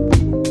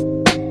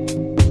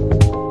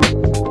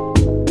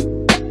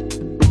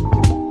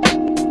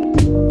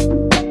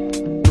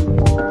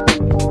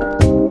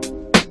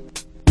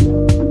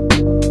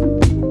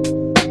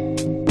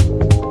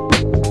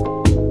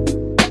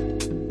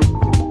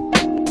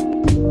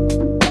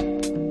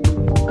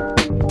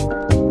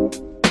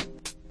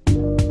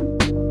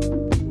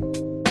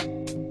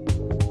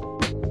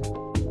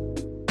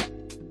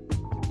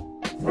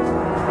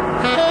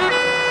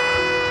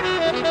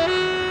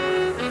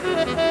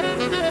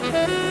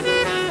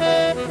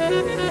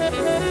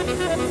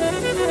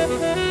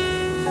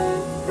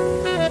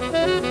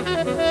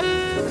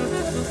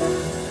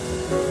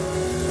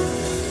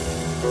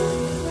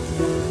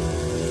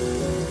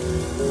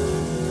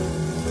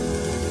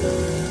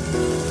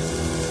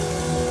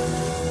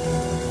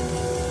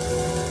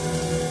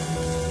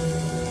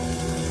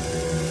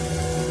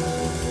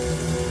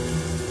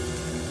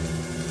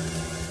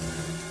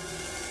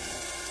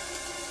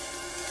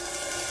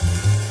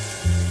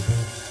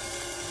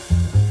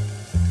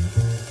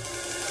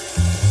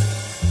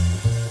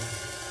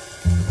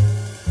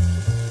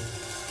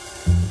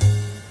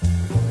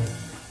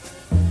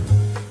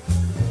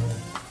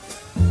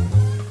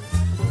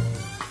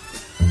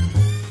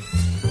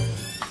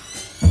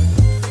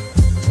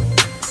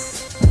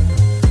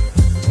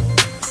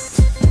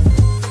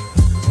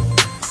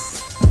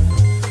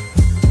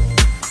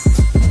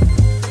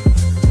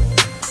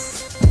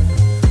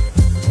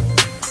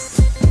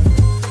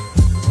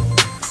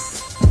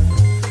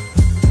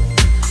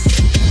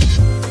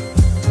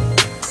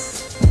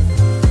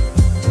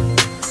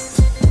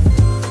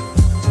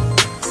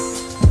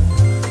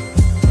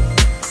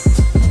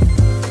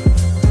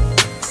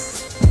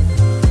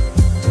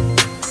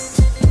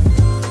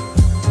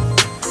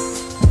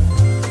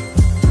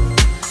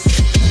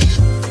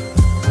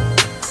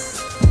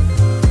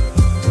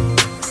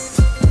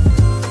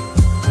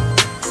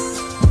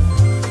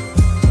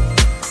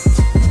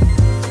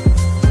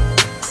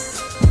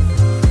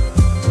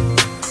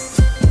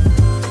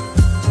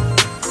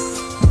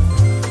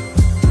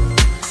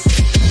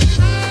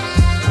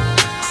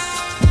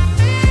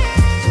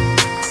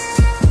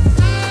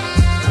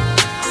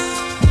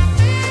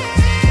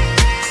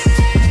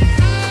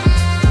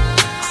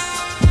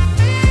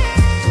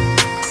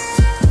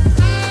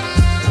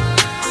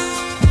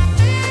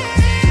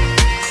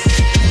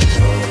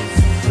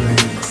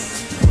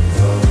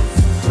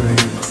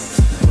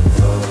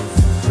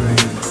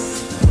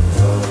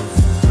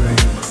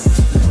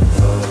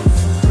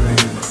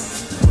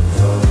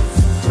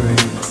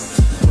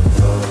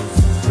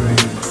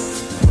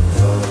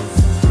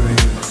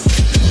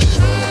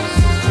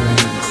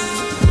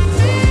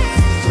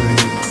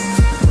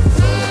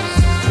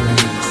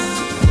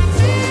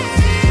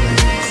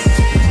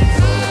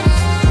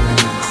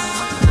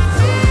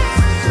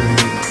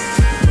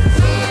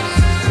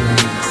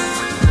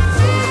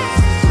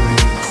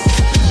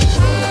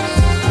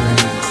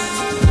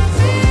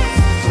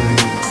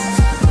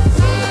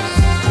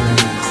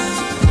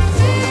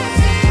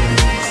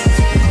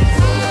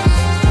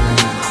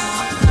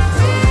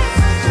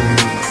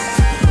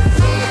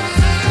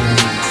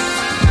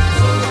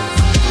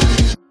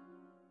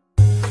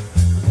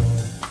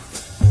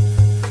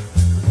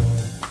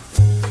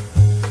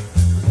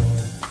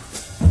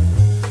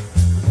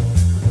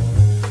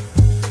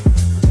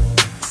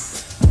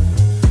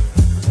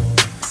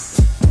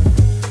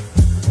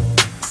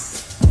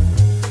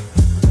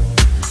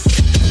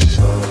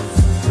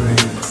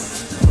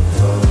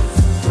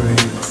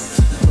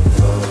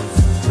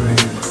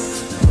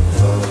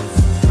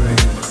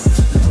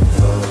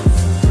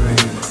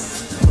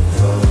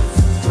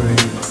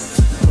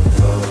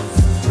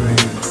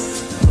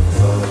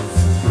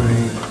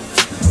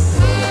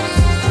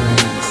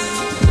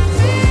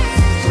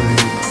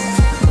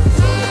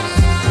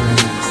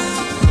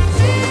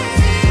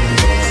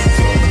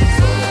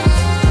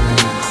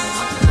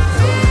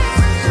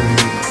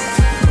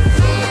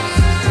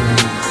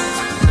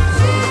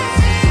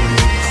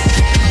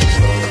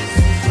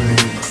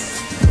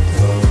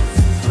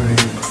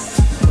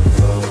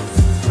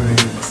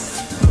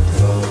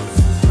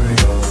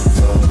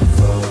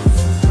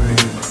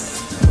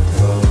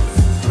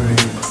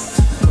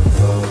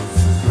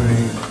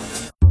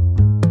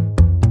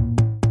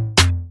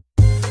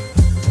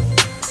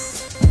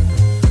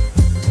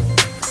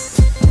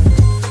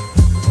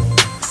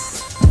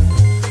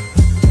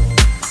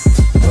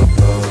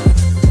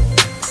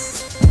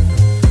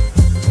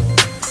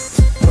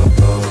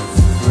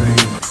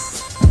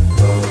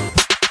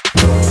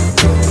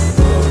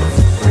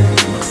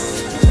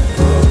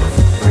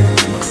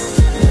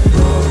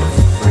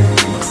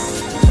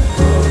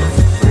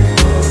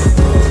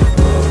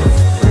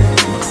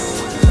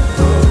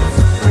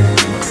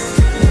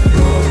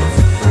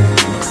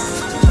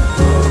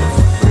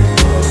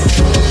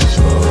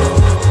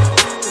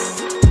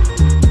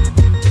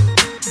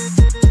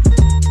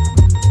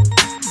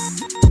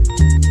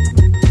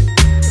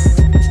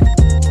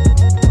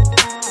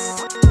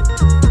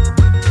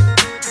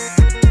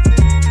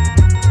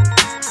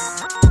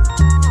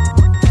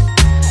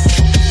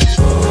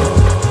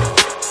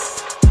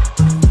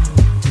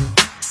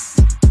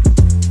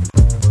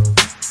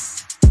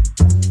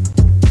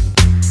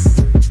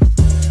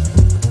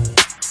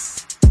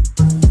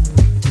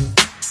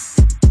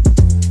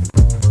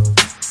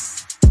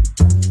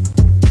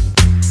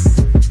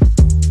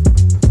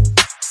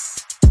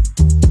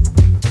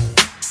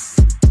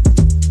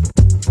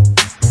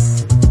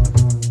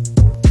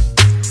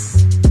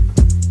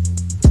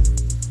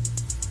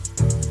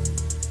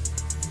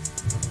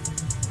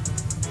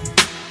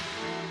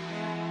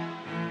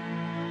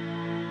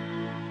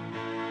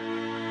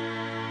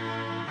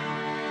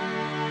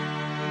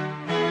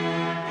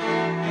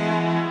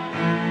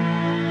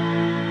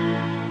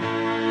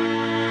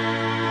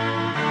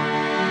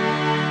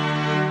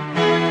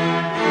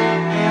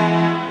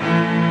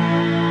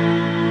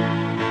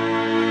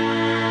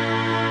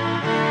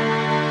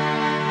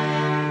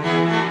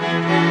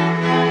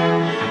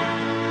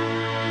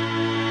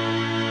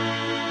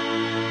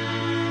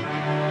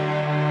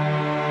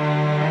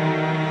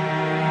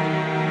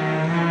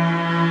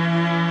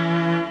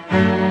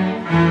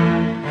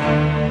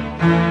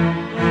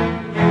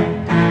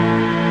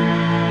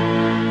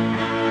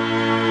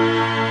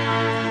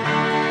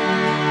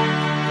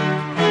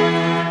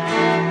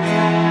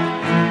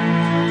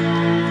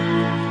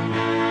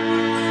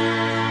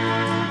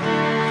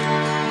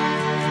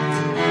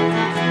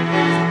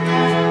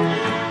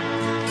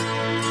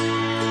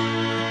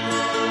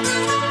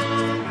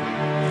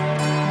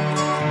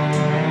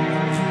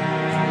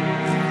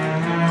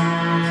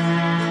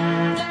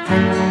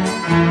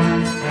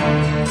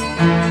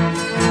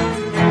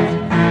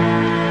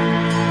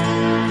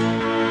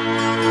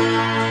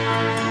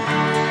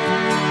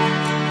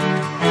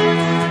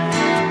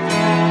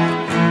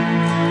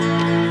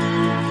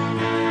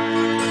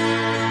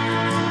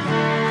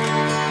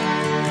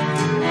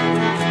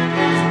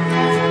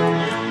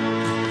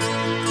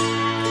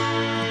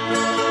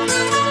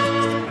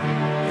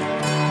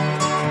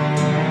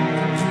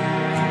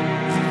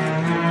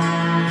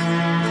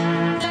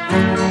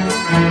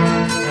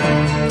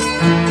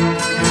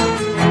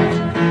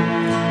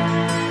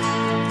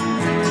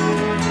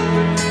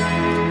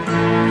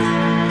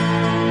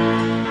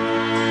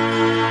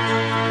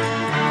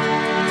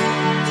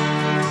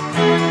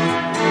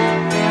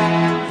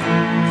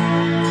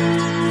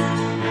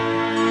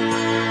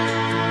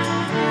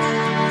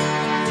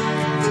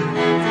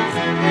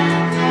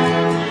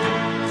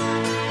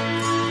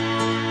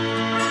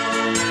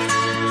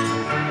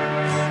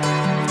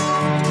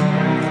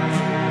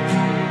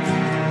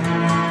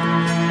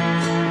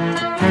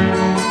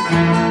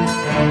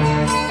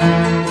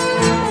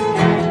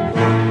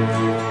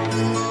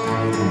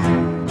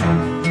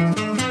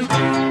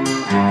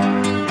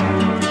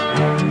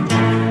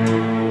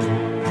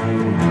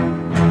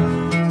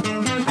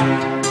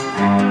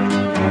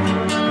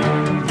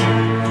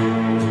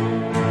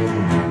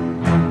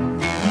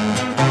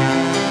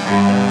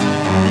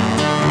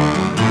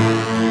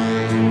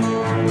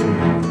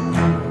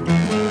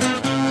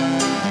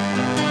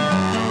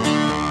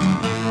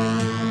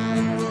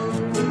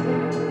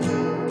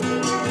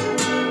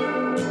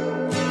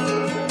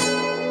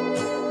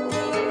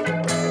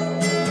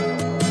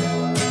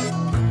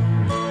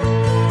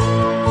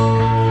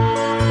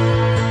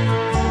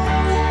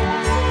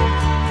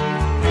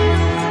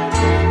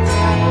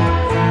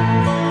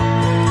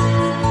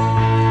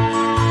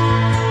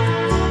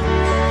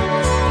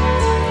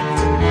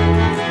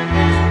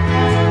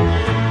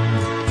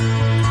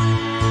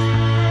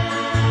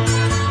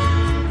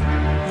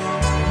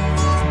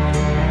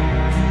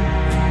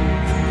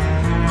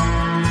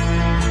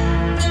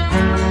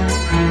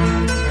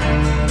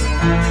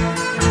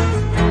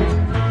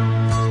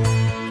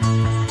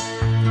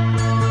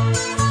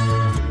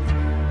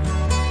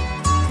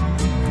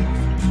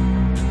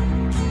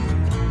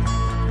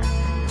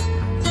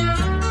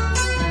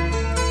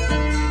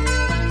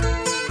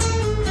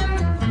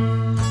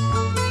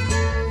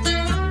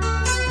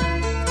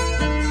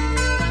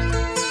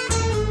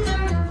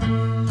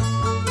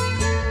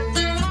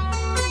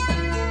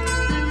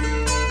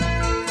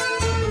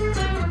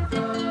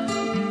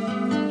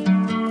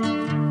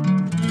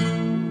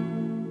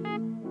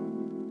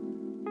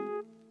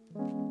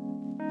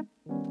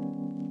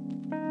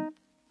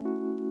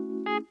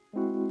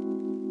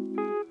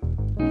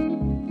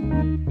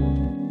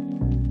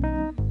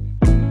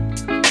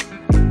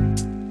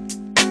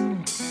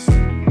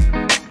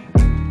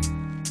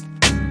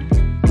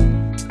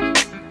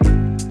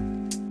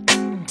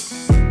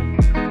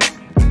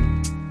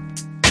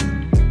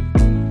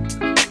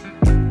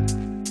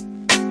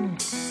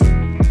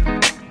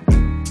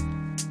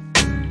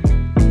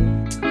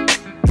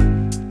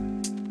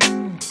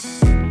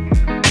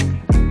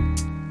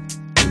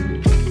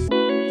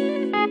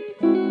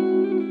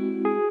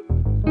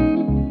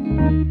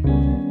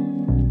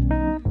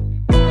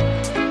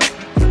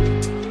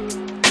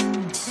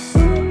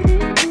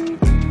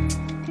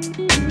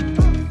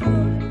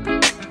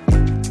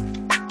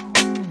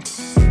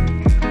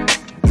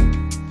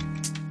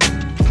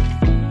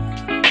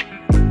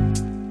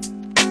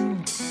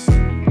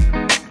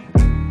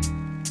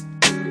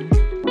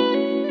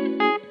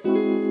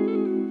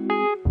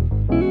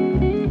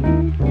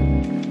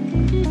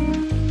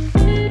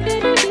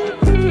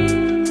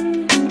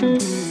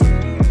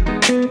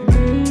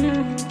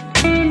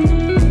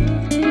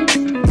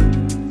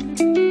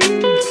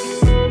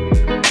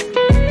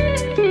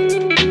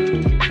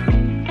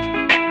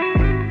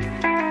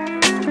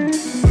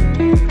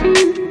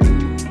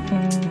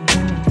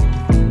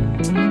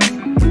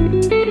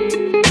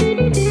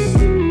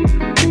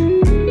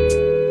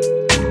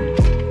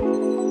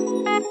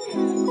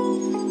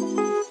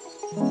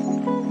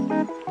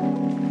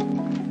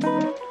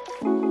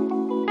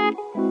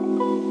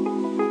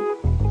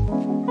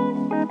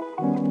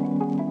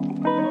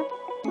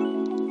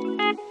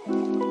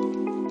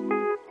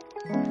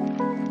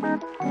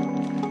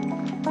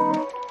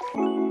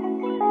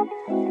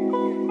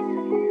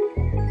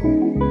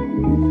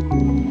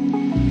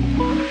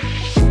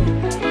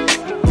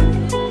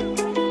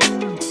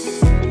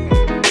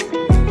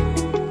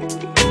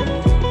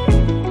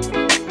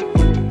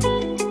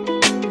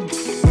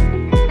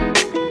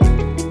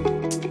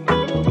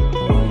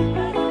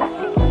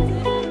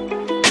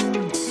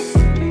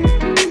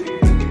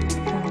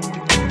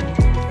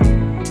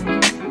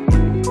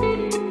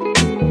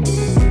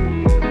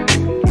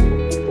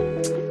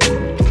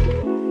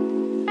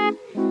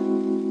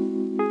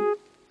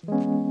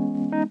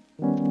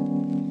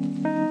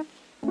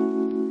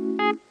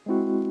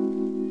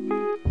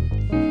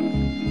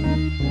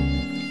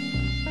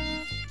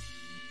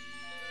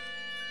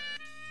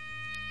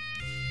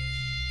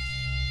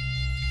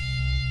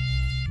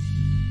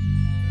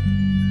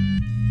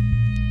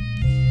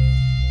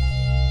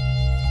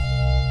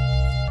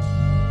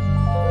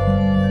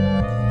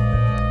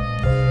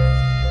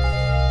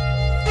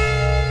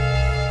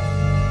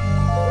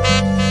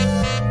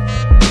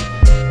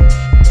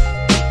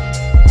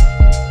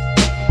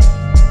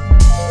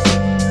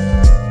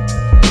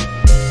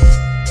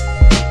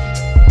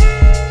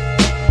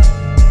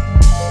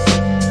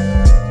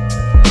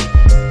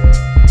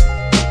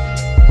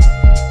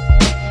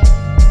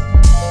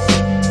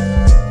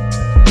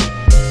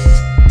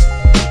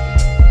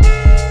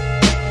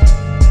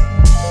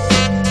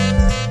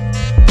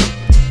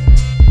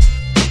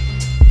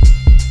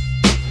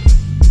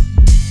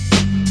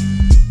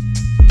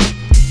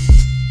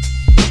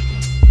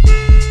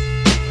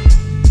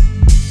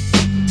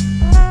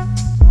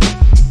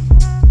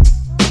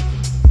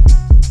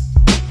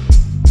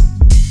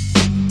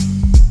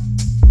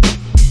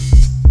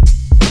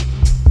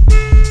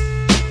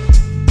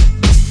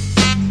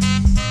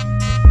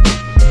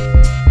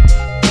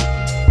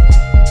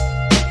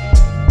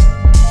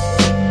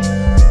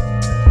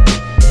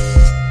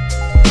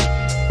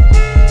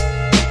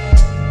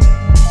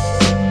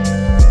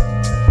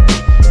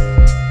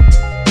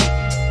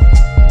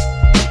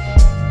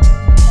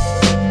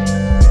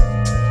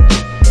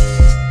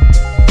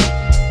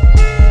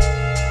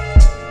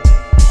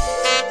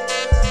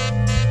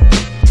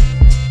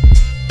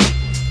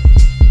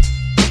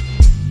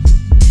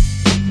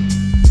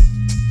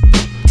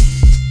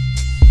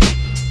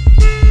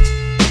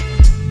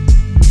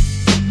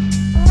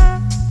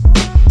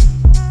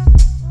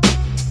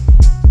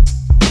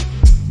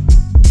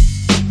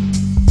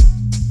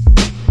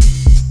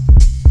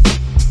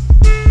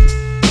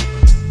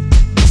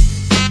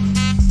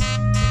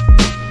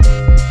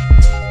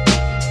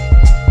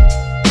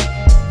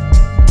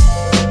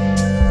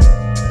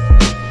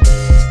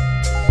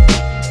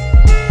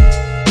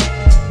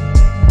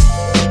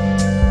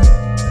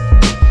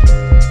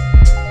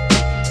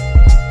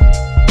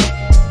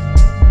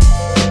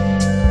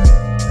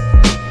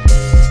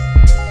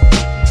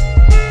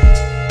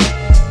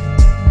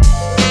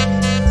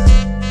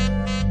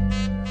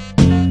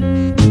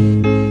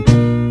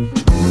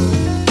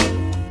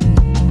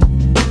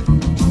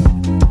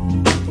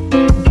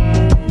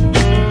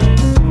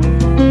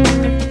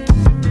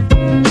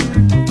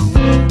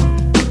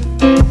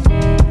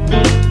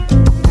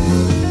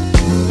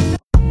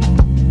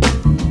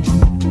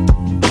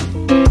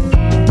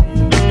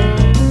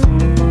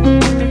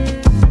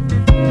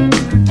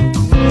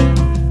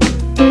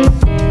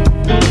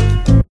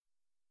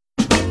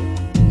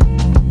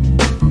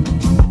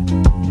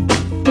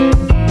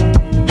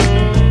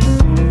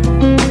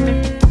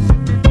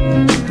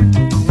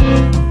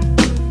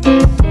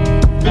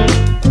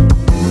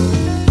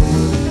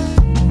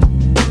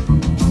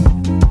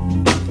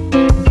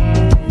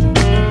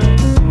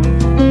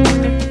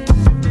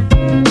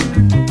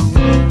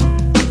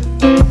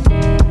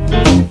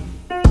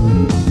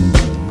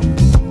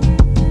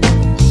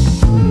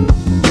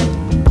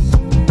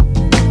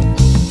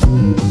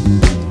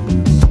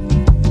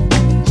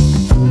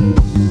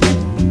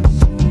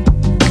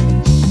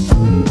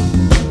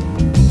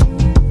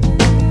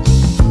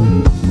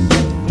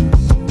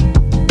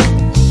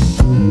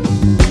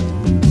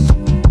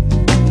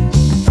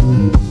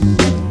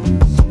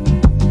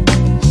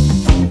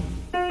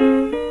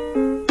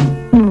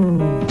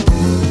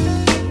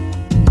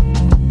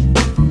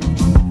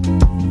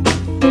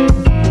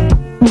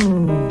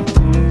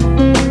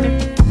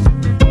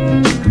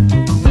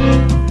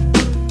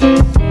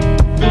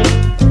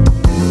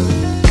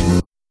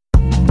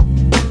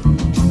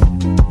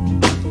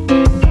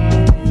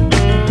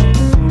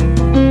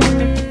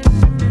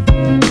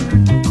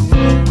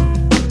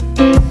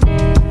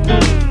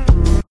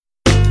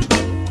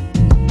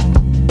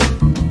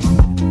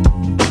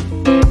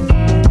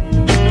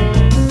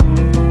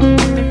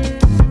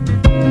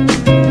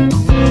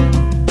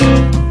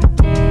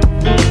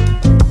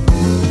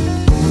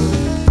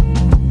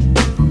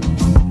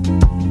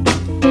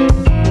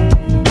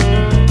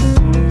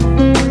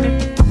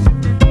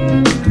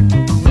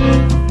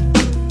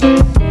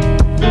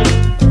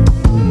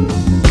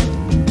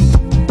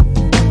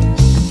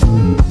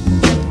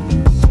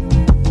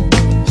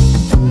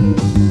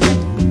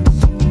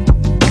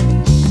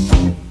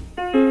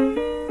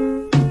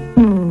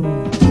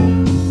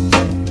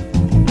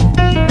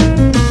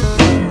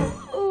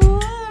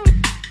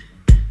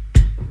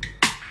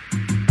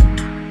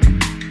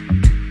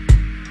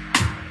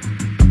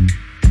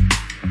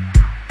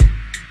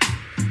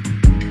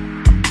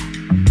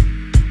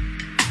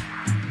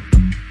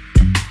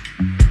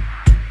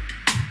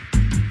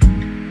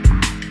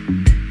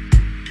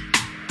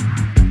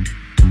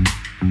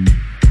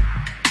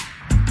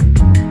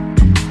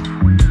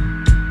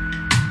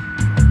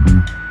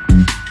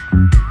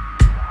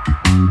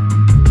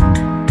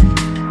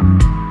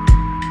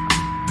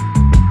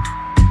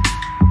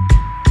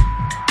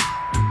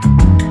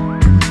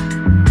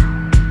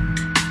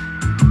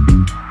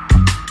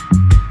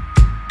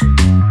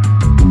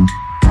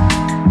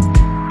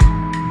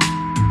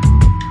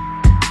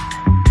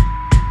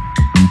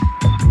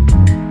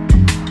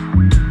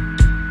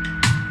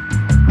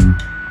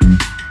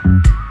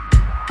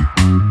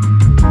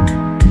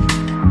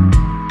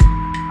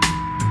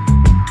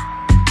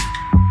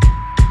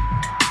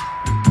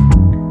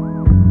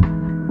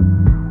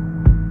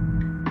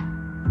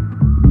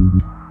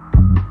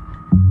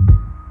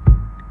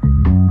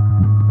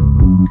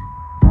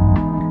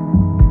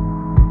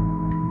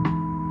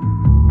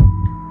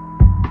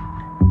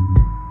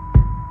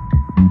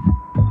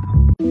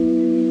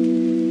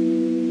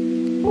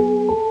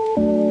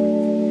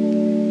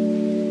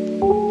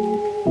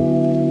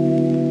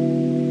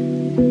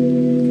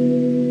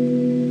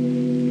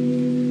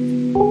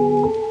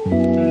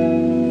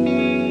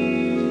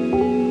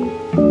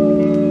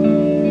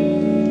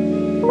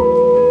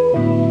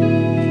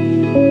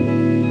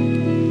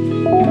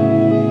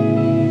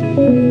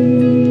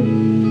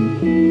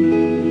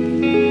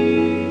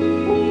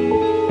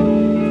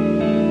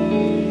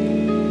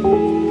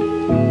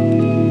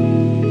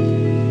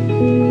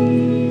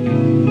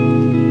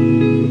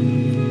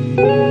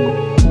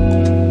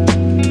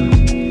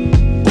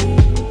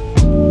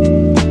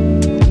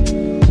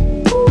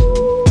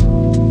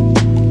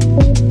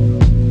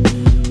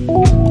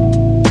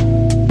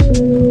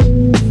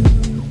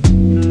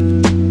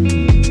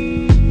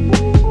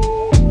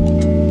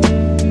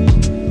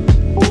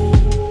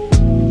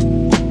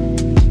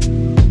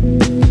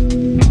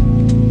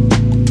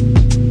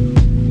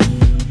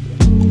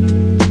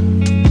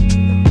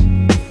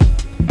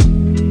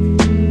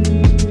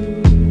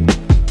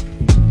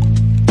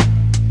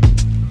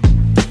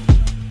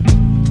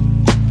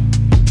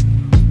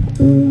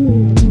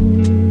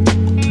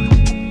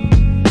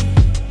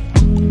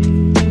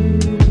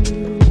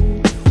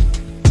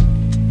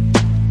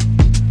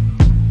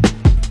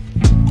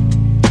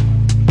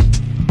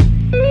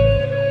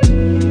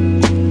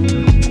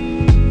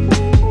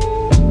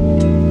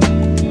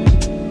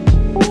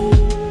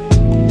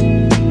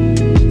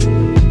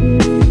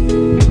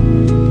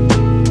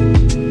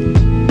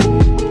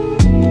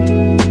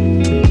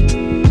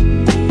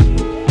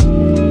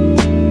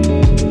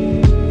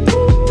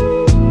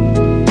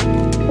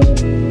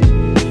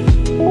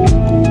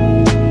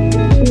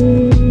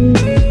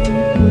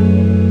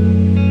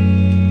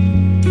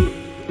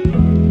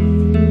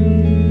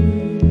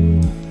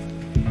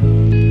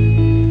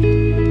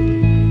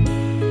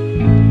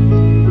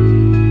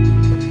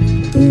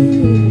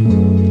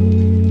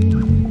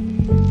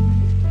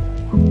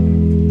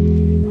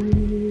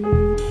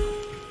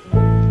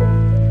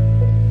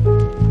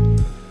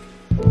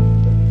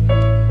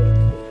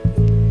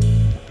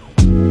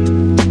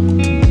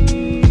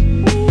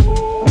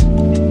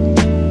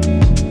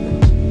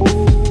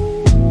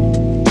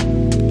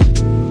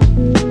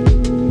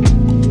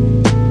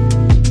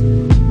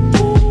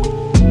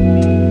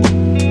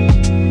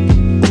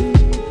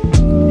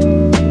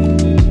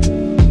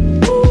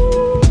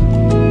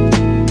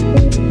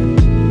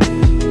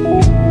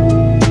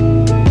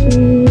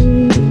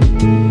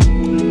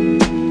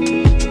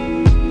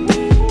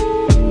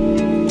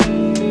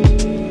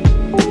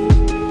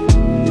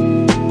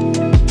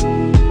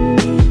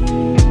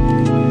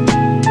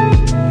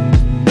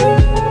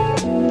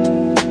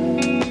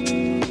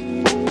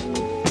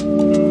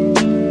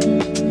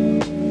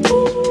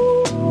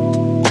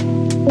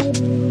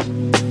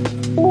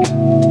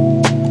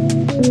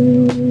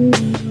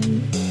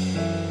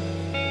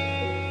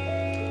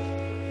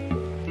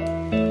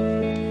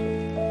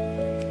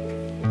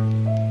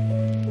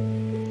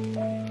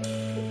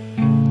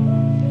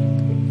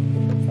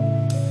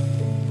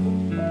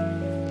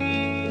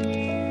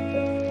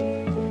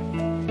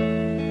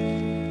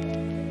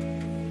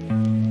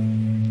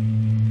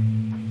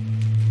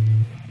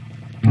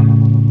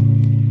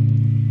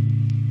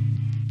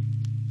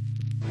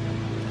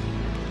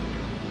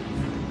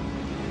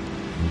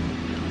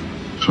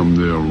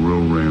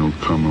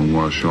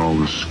 wash all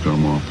the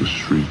scum off the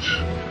streets.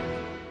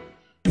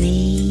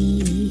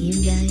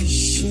 Maybe I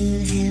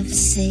should have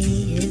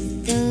said